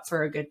set you up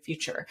for a good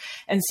future.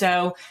 And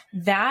so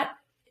that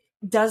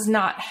does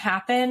not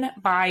happen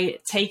by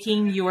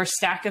taking your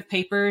stack of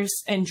papers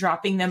and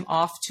dropping them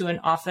off to an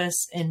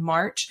office in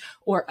March,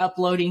 or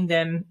uploading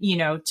them,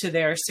 to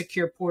their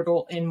secure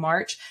portal in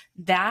March.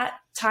 That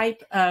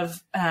type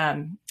of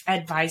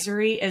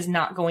advisory is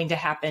not going to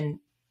happen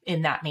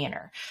in that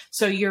manner.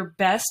 So your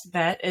best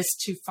bet is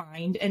to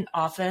find an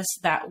office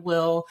that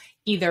will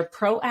either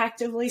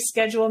proactively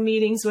schedule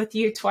meetings with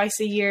you twice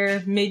a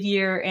year,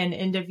 mid-year and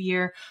end of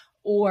year,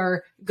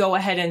 or go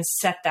ahead and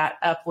set that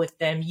up with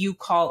them. You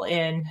call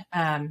in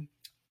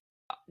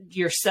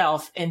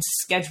yourself and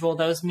schedule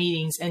those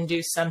meetings and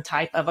do some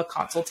type of a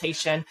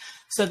consultation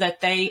so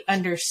that they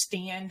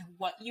understand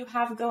what you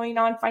have going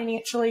on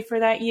financially for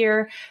that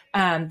year.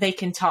 They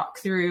can talk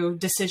through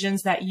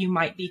decisions that you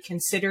might be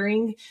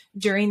considering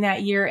during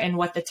that year and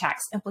what the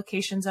tax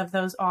implications of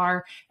those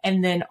are.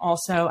 And then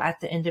also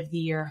at the end of the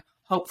year,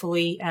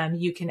 hopefully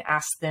you can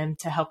ask them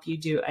to help you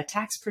do a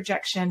tax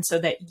projection so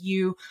that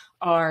you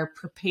are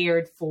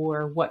prepared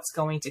for what's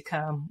going to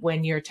come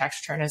when your tax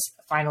return is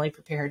finally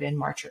prepared in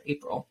March or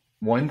April.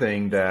 One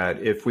thing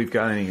that, if we've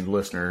got any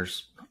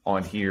listeners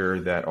on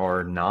here that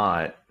are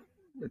not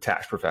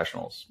tax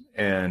professionals,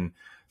 and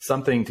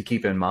something to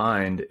keep in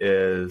mind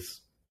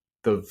is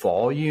the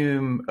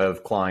volume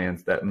of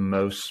clients that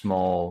most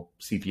small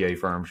CPA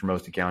firms,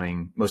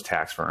 most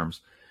tax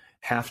firms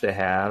have to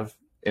have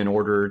in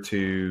order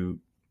to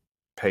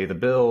pay the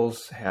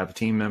bills, have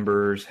team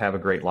members, have a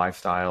great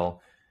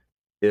lifestyle,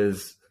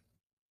 is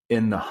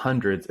in the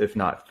hundreds, if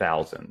not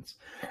thousands.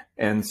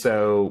 And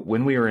so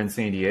when we were in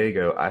San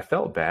Diego, I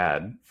felt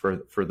bad for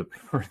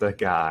the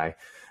guy.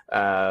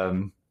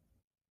 I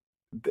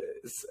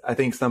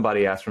think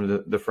somebody asked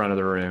from the front of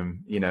the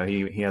room, he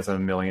has a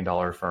 $1 million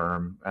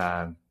firm,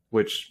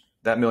 which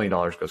that $1 million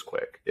goes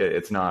quick.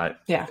 It's not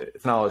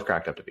all it's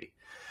cracked up to be.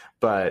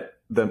 But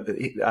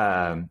they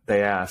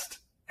asked,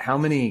 how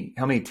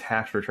many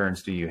tax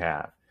returns do you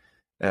have,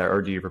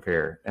 or do you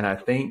prepare? And I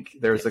think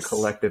there was a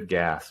collective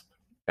gasp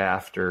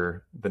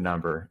after the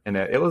number, and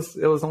it was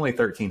only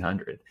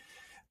 1,300,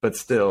 but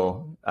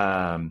still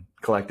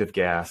collective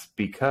gasp,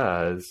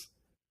 because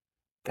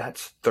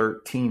that's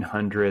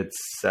 1,300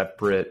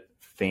 separate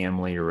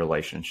family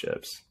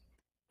relationships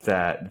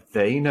that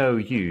they know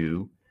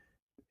you,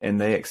 and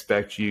they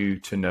expect you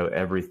to know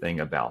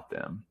everything about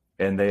them,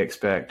 and they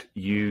expect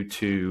you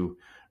to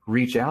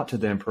reach out to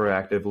them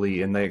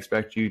proactively, and they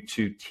expect you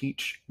to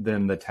teach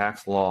them the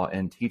tax law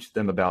and teach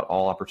them about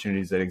all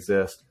opportunities that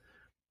exist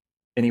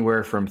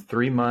anywhere from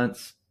 3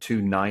 months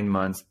to 9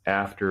 months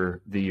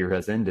after the year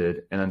has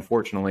ended. And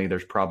unfortunately,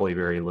 there's probably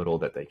very little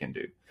that they can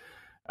do.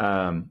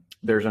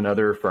 There's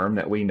another firm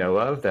that we know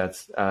of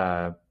that's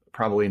they're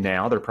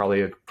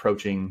probably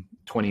approaching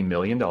 $20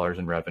 million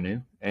in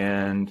revenue,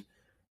 and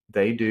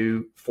they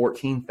do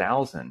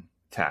 14,000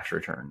 tax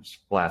returns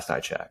last I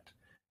checked.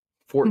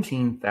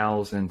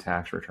 14,000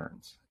 tax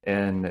returns.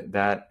 And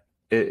that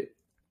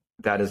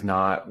is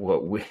not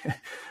what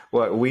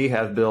we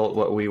have built,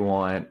 what we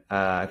want.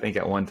 I think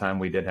at one time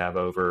we did have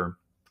over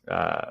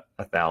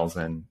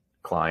 1,000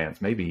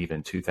 clients, maybe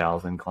even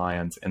 2,000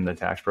 clients in the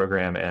tax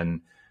program.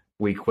 And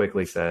we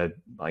quickly said,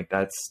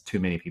 that's too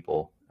many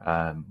people.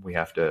 We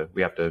have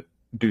to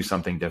do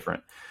something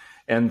different.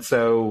 And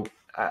so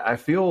I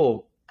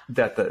feel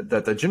that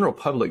the general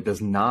public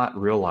does not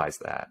realize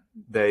that.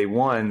 They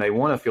want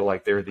to feel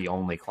like they're the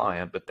only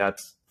client, but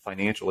that's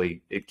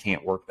financially, it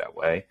can't work that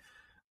way.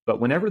 But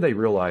whenever they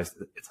realize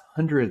that it's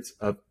hundreds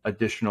of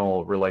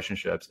additional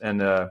relationships,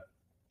 and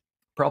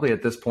probably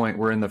at this point,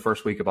 we're in the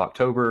first week of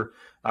October.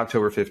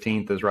 October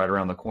 15th is right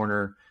around the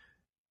corner.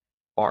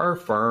 Our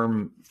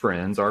friends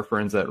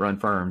that run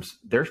firms,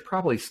 there's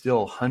probably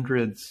still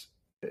hundreds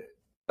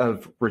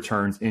of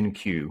returns in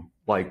queue,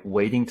 like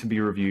waiting to be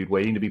reviewed,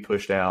 waiting to be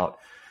pushed out,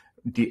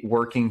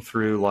 working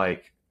through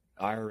like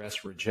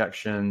IRS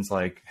rejections,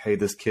 like, hey,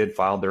 this kid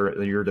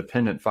your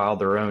dependent filed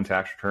their own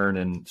tax return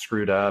and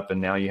screwed up,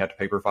 and now you have to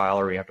paper file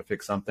or you have to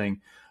fix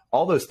something.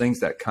 All those things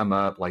that come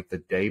up like the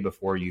day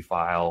before you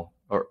file,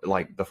 or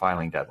like the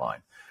filing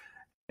deadline.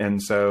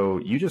 And so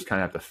you just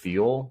kind of have to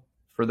feel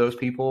for those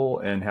people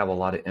and have a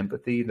lot of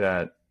empathy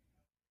that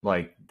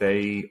like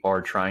they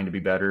are trying to be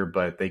better,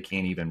 but they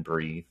can't even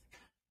breathe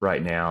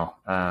right now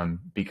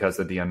because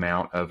of the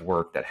amount of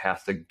work that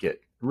has to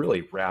get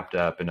really wrapped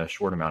up in a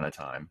short amount of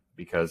time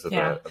because of a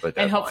deadline.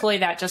 And hopefully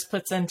that just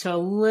puts into a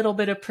little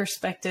bit of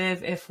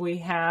perspective if we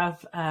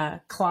have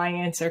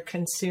clients or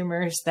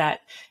consumers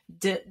that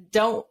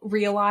don't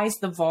realize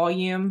the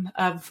volume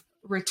of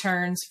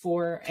returns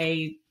for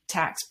a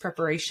tax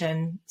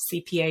preparation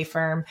CPA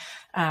firm.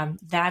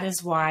 That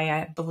is why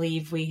I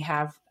believe we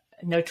have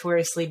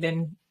notoriously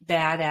been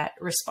bad at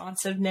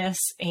responsiveness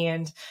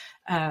and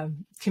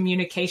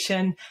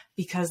communication,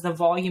 because the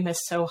volume is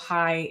so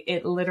high.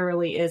 It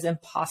literally is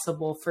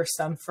impossible for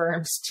some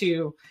firms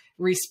to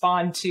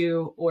respond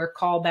to or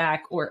call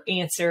back or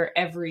answer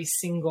every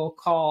single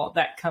call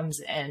that comes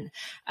in.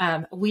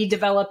 We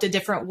developed a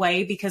different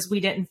way because we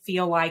didn't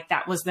feel like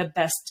that was the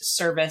best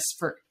service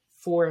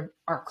for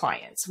our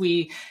clients.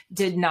 We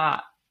did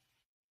not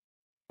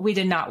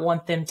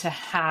want them to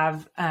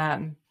have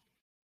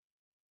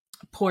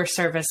poor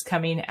service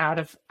coming out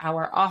of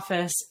our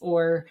office,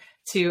 or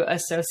to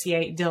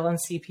associate Dillon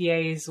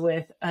CPAs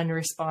with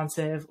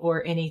unresponsive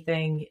or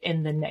anything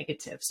in the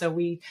negative. So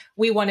we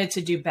wanted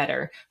to do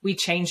better. We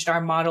changed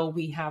our model.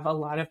 We have a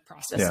lot of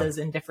processes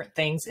and different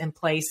things in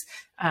place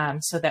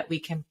so that we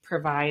can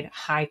provide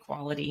high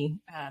quality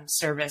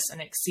service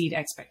and exceed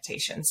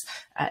expectations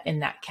in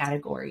that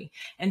category.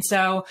 And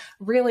so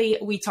really,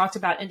 we talked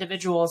about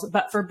individuals,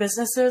 but for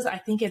businesses, I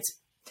think it's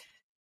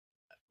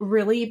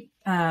really,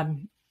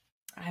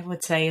 I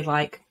would say,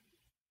 like,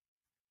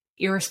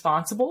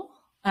 irresponsible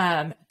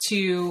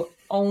to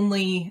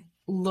only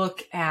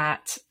look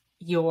at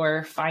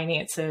your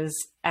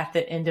finances at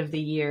the end of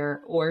the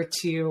year, or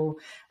to,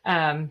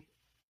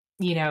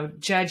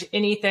 judge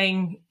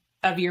anything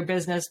of your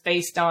business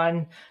based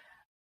on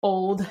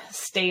old,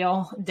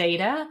 stale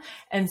data.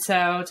 And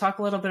so talk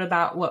a little bit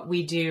about what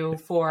we do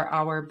for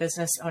our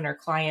business owner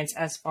clients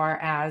as far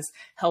as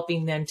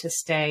helping them to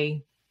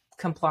stay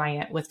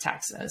compliant with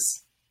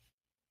taxes.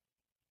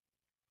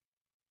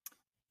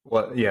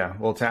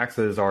 Well,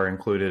 taxes are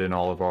included in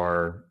all of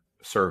our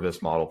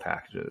service model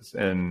packages.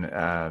 And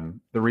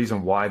the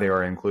reason why they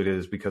are included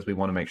is because we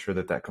want to make sure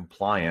that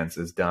compliance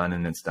is done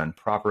and it's done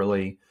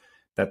properly,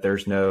 that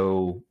there's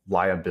no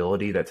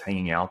liability that's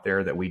hanging out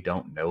there that we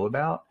don't know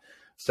about.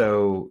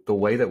 So the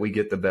way that we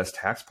get the best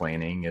tax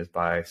planning is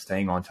by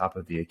staying on top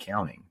of the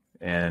accounting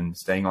and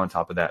staying on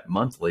top of that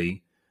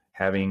monthly,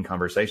 having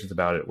conversations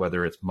about it,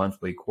 whether it's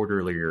monthly,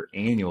 quarterly, or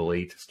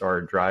annually, to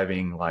start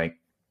driving like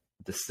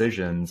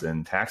decisions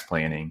and tax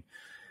planning.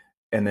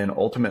 And then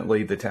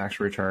ultimately the tax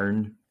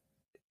return,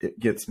 it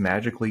gets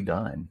magically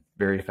done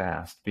very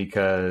fast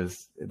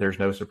because there's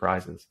no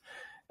surprises.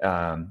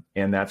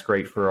 And that's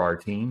great for our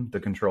team. The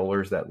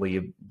controllers that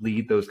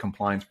lead those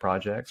compliance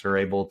projects are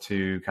able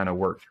to kind of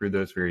work through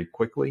those very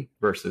quickly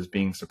versus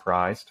being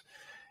surprised.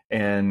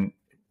 And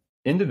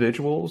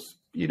individuals,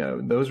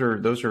 those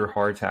are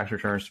hard tax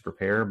returns to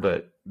prepare,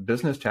 but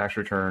business tax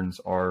returns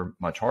are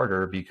much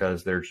harder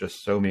because there's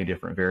just so many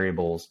different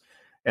variables.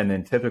 And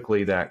then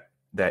typically that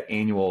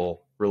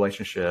annual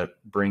relationship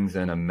brings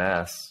in a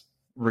mess,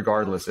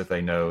 regardless if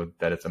they know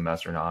that it's a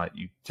mess or not.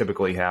 You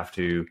typically have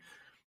to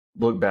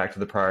look back to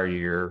the prior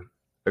year,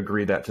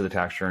 agree that to the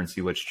tax return,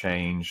 see what's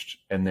changed,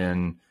 and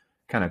then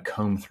kind of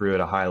comb through at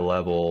a high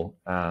level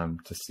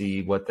to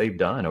see what they've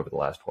done over the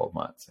last 12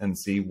 months and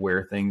see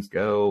where things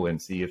go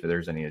and see if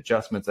there's any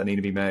adjustments that need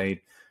to be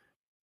made,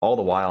 all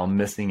the while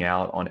missing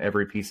out on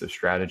every piece of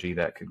strategy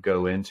that could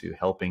go into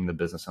helping the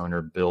business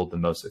owner build the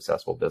most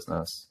successful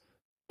business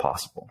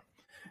possible.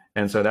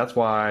 And so that's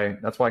why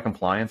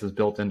compliance is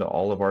built into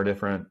all of our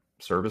different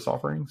service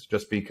offerings,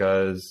 just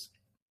because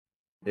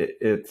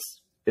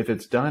it's if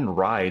it's done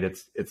right,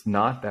 it's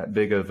not that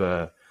big of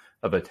a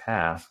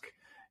task,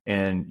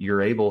 and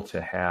you're able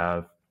to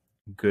have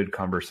good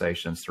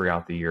conversations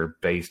throughout the year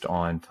based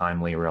on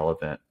timely,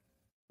 relevant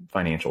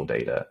financial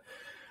data.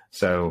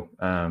 So,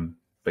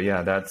 but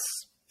yeah,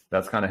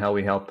 that's kind of how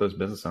we help those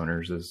business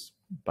owners, is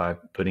by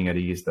putting at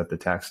ease that the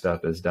tax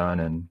stuff is done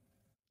and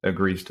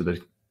agrees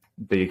to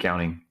the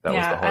accounting. That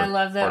was the I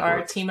love that our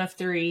work. team of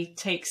 3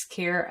 takes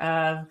care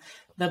of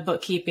the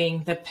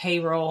bookkeeping, the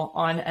payroll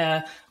on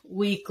a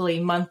weekly,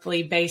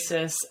 monthly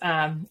basis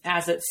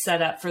as it's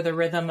set up for the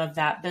rhythm of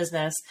that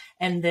business.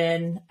 And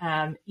then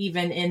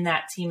even in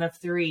that team of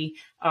 3,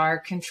 our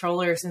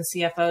controllers and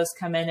CFOs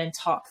come in and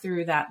talk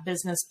through that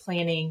business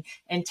planning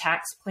and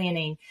tax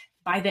planning.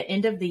 By the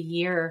end of the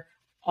year,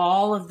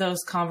 all of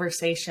those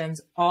conversations,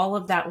 all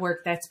of that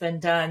work that's been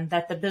done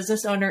that the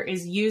business owner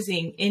is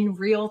using in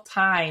real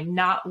time,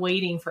 not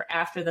waiting for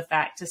after the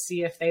fact to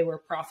see if they were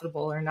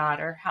profitable or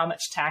not, or how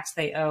much tax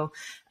they owe.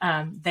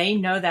 They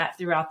know that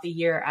throughout the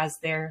year as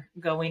they're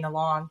going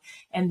along.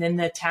 And then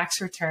the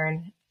tax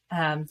return,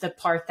 the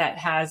part that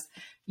has,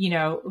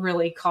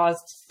 really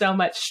caused so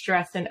much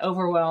stress and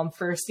overwhelm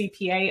for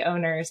CPA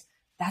owners,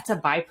 that's a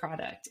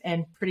byproduct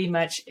and pretty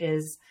much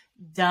is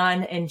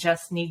done and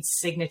just needs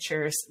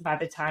signatures by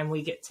the time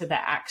we get to the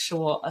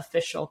actual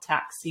official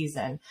tax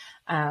season.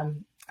 I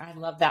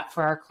love that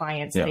for our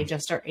clients. Yeah. They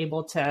just are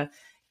able to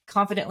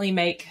confidently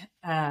make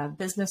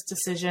business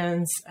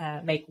decisions,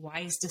 make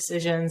wise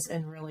decisions,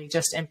 and really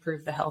just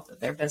improve the health of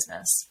their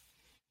business.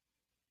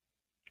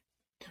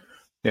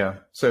 Yeah.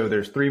 So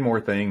there's 3 more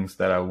things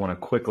that I want to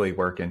quickly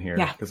work in here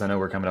because I know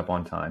we're coming up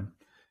on time.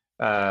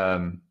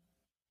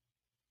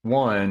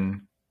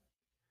 One,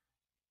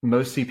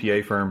 most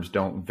CPA firms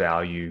don't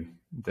value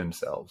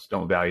themselves,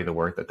 don't value the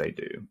work that they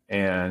do.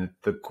 And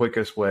the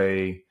quickest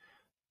way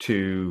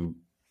to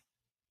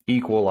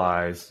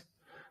equalize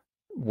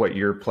what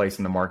your place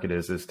in the market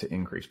is to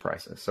increase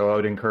prices. So I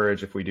would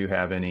encourage, if we do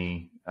have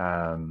any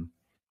firm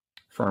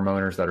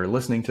owners that are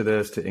listening to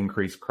this, to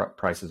increase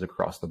prices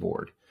across the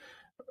board.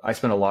 I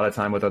spend a lot of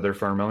time with other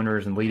firm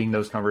owners and leading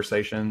those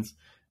conversations.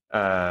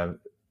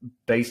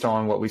 Based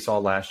on what we saw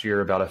last year,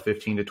 about a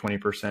 15 to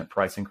 20%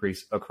 price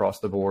increase across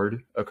the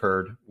board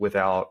occurred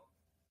without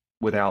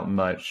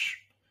much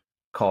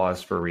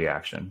cause for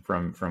reaction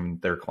from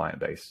their client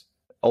base.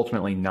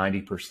 Ultimately,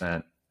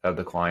 90% of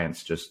the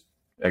clients just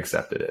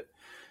accepted it.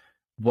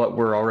 What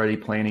we're already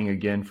planning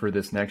again for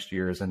this next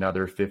year is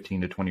another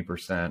 15 to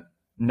 20%,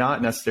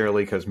 not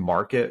necessarily because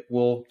market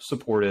will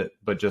support it,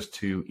 but just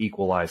to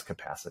equalize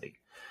capacity.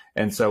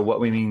 And so what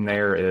we mean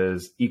there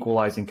is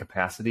equalizing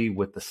capacity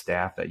with the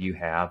staff that you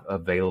have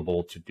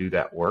available to do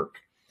that work.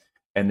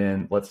 And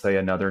then let's say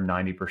another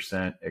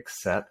 90%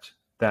 accept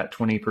that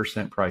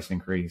 20% price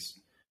increase.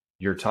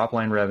 Your top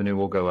line revenue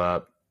will go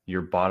up,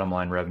 your bottom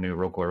line revenue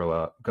will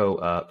go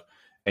up,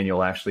 and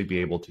you'll actually be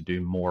able to do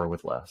more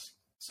with less.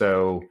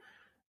 So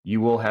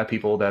you will have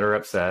people that are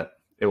upset.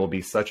 It will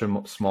be such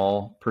a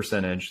small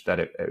percentage that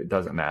it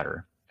doesn't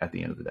matter at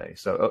the end of the day.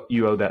 So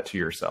you owe that to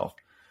yourself.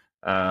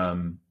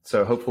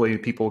 So hopefully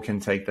people can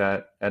take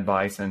that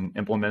advice and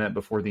implement it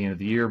before the end of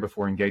the year,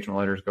 before engagement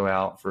letters go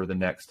out for the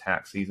next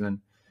tax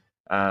season.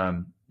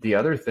 The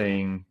other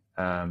thing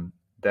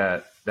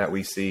that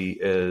we see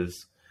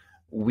is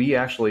we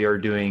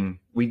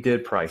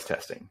did price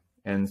testing.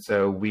 And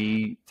so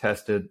we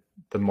tested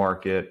the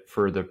market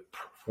for the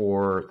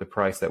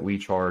price that we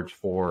charge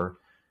for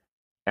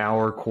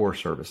our core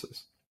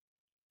services.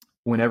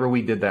 Whenever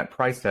we did that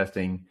price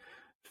testing,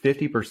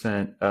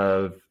 50%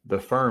 of the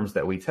firms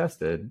that we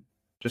tested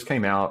just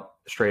came out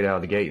straight out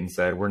of the gate and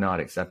said, we're not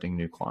accepting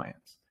new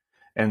clients.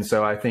 And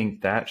so I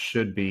think that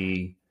should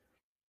be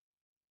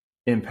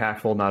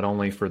impactful not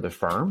only for the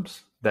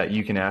firms that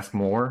you can ask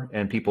more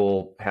and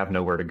people have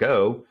nowhere to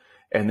go,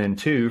 and then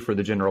 2, for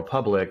the general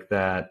public,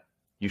 that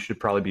you should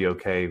probably be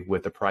okay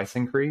with the price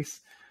increase,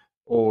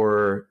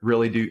 or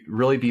really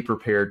be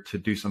prepared to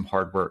do some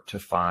hard work to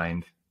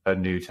find a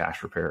new tax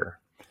preparer.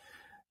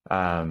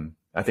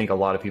 I think a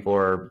lot of people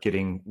are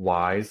getting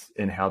wise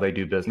in how they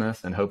do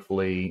business, and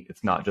hopefully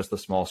it's not just the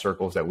small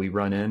circles that we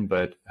run in,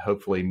 but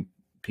hopefully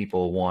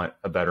people want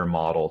a better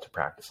model to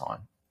practice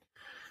on.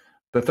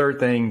 The third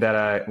thing that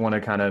I want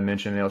to kind of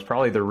mention, and it was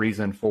probably the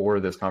reason for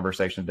this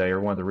conversation today, or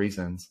one of the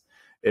reasons,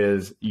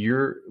 is we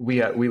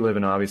live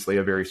in obviously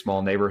a very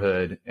small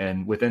neighborhood,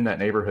 and within that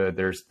neighborhood,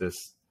 there's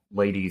this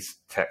lady's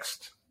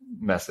text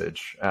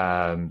message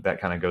that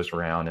kind of goes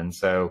around. And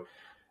so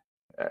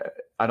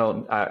I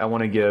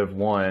want to give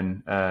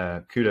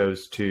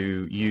kudos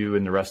to you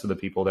and the rest of the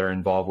people that are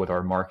involved with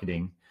our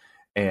marketing.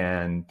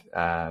 And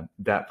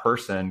that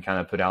person kind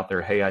of put out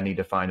there, hey, I need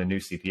to find a new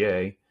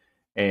CPA.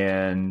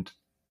 And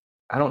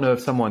I don't know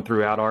if someone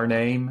threw out our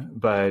name,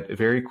 but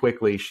very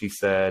quickly she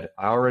said,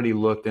 I already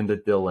looked into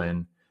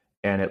Dylan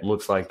and it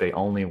looks like they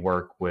only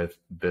work with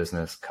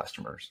business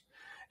customers.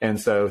 And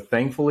so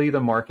thankfully the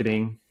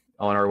marketing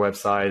on our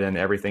website and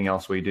everything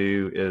else we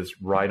do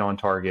is right on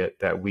target,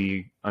 that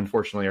we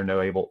unfortunately are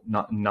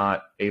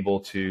not able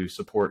to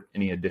support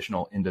any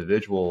additional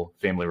individual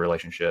family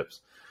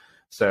relationships.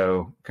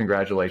 So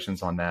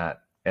congratulations on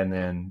that. And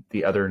then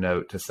the other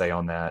note to say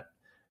on that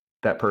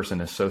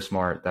person is so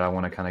smart that I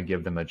want to kind of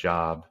give them a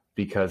job,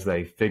 because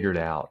they figured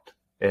out.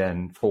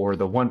 And for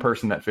the one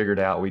person that figured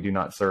out, we do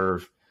not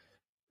serve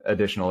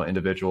additional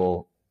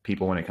individual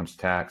people when it comes to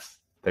tax.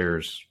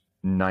 There's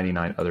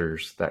 99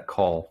 others that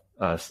call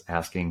us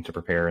asking to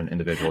prepare an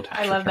individual tax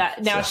I love return.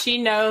 that. Now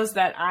she knows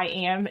that I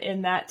am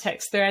in that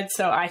text thread.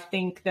 So I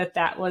think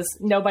that was,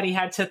 nobody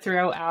had to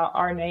throw out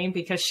our name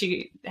because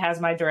she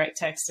has my direct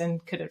text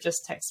and could have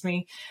just texted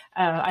me.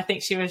 I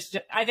think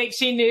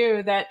she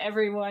knew that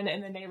everyone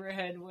in the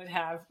neighborhood would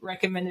have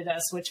recommended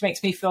us, which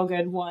makes me feel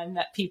good. One,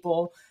 that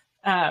people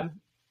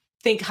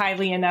think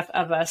highly enough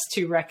of us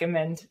to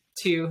recommend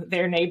to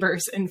their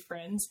neighbors and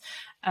friends.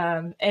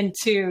 And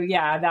two,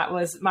 yeah, that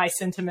was my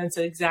sentiments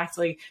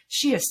exactly.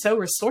 She is so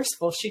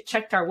resourceful. She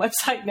checked our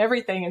website and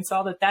everything and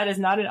saw that is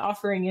not an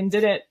offering and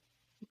didn't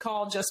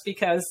call just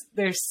because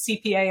there's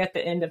CPA at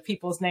the end of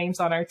people's names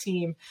on our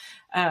team.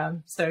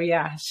 So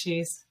yeah,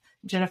 she's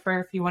Jennifer.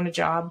 If you want a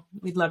job,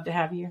 we'd love to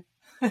have you.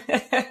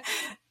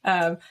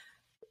 That's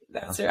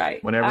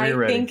right. Whenever you're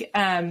ready. I think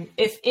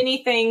if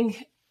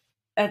anything,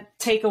 a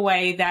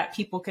takeaway that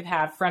people could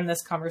have from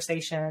this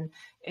conversation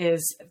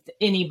is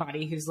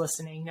anybody who's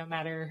listening, no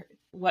matter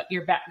what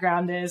your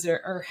background is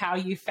or how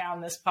you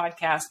found this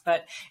podcast.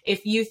 But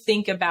if you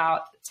think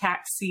about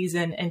tax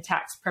season and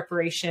tax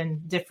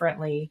preparation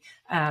differently,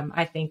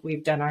 I think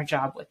we've done our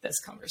job with this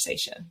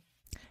conversation.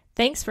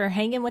 Thanks for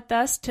hanging with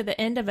us to the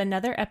end of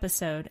another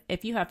episode.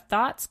 If you have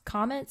thoughts,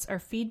 comments, or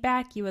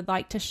feedback you would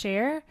like to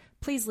share,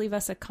 please leave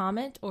us a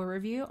comment or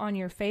review on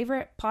your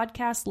favorite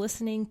podcast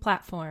listening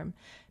platform.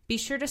 Be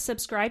sure to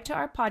subscribe to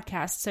our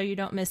podcast so you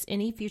don't miss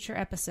any future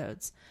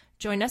episodes.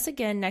 Join us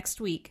again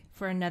next week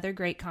for another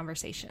great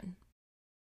conversation.